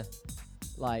to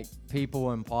like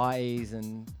people and parties,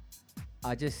 and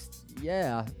I just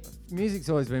music's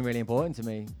always been really important to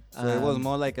me. so it was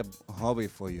more like a hobby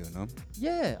for you, no?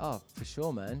 Yeah, for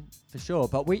sure, man, for sure.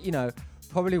 But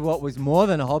probably what was more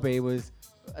than a hobby was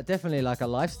definitely like a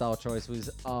lifestyle choice. Was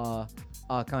our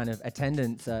kind of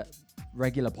attendance at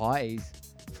regular parties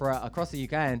across the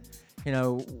UK, and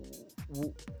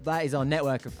that is our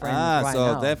network of friends right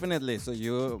so now. definitely. So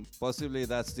you possibly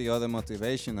that's the other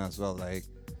motivation as well, like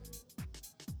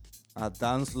a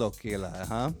dance floor killer,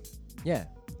 huh? Yeah.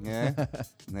 Yeah,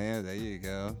 yeah. There you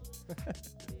go.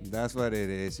 That's what it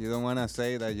is. You don't want to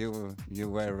say that you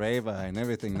were a raver and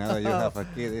everything now that you have a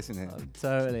kid, isn't it? I'm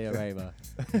totally a raver.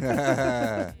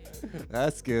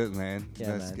 That's good, man.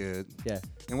 Yeah, That's man. good. Yeah.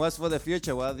 And what's for the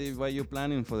future? What are you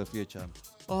planning for the future?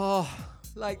 Oh,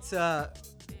 like to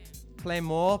play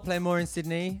more in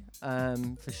Sydney,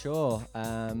 for sure.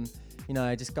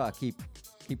 I just gotta keep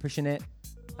pushing it.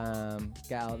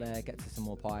 Get out there, get to some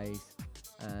more parties,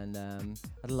 and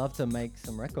I'd love to make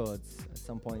some records at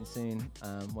some point soon.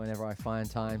 Whenever I find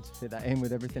time to fit that in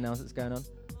with everything else that's going on.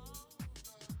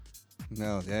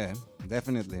 No, yeah,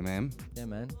 definitely, man. Yeah,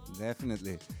 man.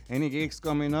 Definitely. Any gigs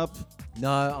coming up?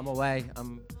 No, I'm away.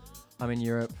 I'm in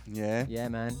Europe. Yeah. Yeah,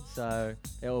 man. So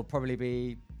it'll probably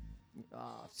be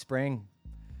spring.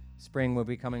 Spring will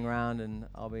be coming around, and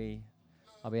I'll be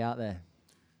out there.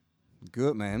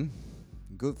 Good, man.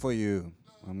 Good for you.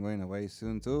 I'm going away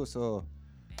soon too, so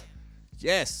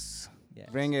yes. Yeah.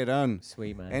 Bring it on.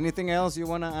 Sweet, man. Anything else you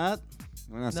wanna add?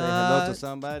 Wanna say Nah. hello to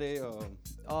somebody or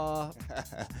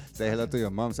say hello to your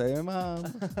mom? Say, "Hey, mom."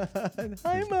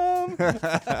 Hi, Mom.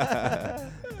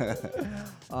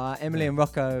 Emily and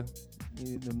Rocco,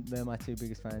 they're my two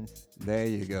biggest fans. There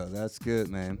you go. That's good,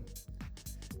 man.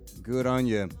 Good on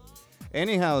you.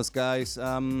 Anyhow, guys,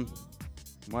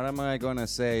 what am I gonna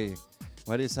say?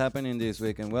 What is happening this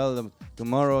weekend? Well,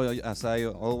 tomorrow, as I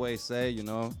always say,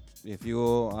 if you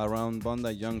are around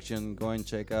Bondi Junction, go and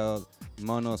check out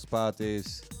Mono's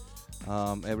parties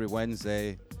every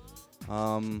Wednesday.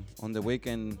 On the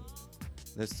weekend,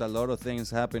 there's a lot of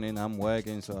things happening. I'm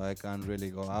working, so I can't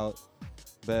really go out.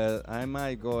 But I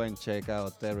might go and check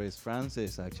out Terry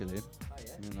Francis, actually.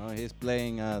 Oh, yeah? He's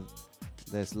playing at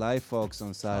the Sly Fox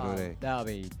on Saturday. That'll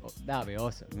be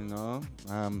awesome.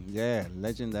 Yeah,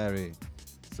 legendary.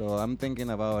 So I'm thinking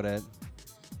about it.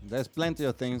 There's plenty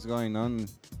of things going on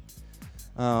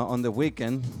the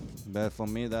weekend, but for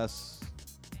me, that's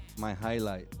my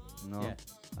highlight. Yeah.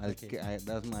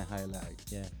 That's my highlight.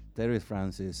 Yeah. Terry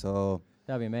Francis. So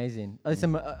That'd be amazing.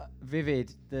 Some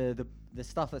Vivid, the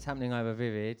stuff that's happening over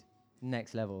Vivid,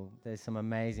 next level. There's some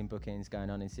amazing bookings going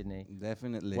on in Sydney.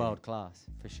 definitely, World class,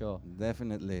 for sure.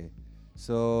 definitely.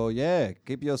 So yeah,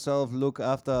 keep yourself. Look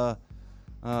after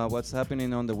what's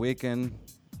happening on the weekend.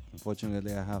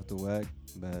 Unfortunately, I have to work,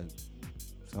 but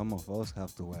some of us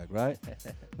have to work, right?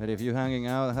 But if you're hanging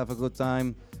out, have a good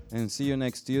time, and see you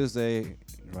next Tuesday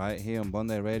right here on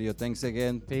Bondi Radio. Thanks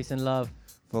again Peace and love.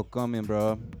 for coming,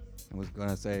 bro. I was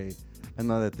gonna say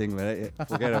another thing, but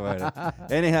forget about it.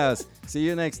 Anyhow, see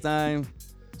you next time.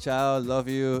 Ciao, love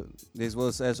you. This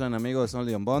was Ezra and Amigos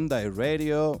only on Bondi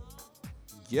Radio.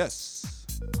 Yes.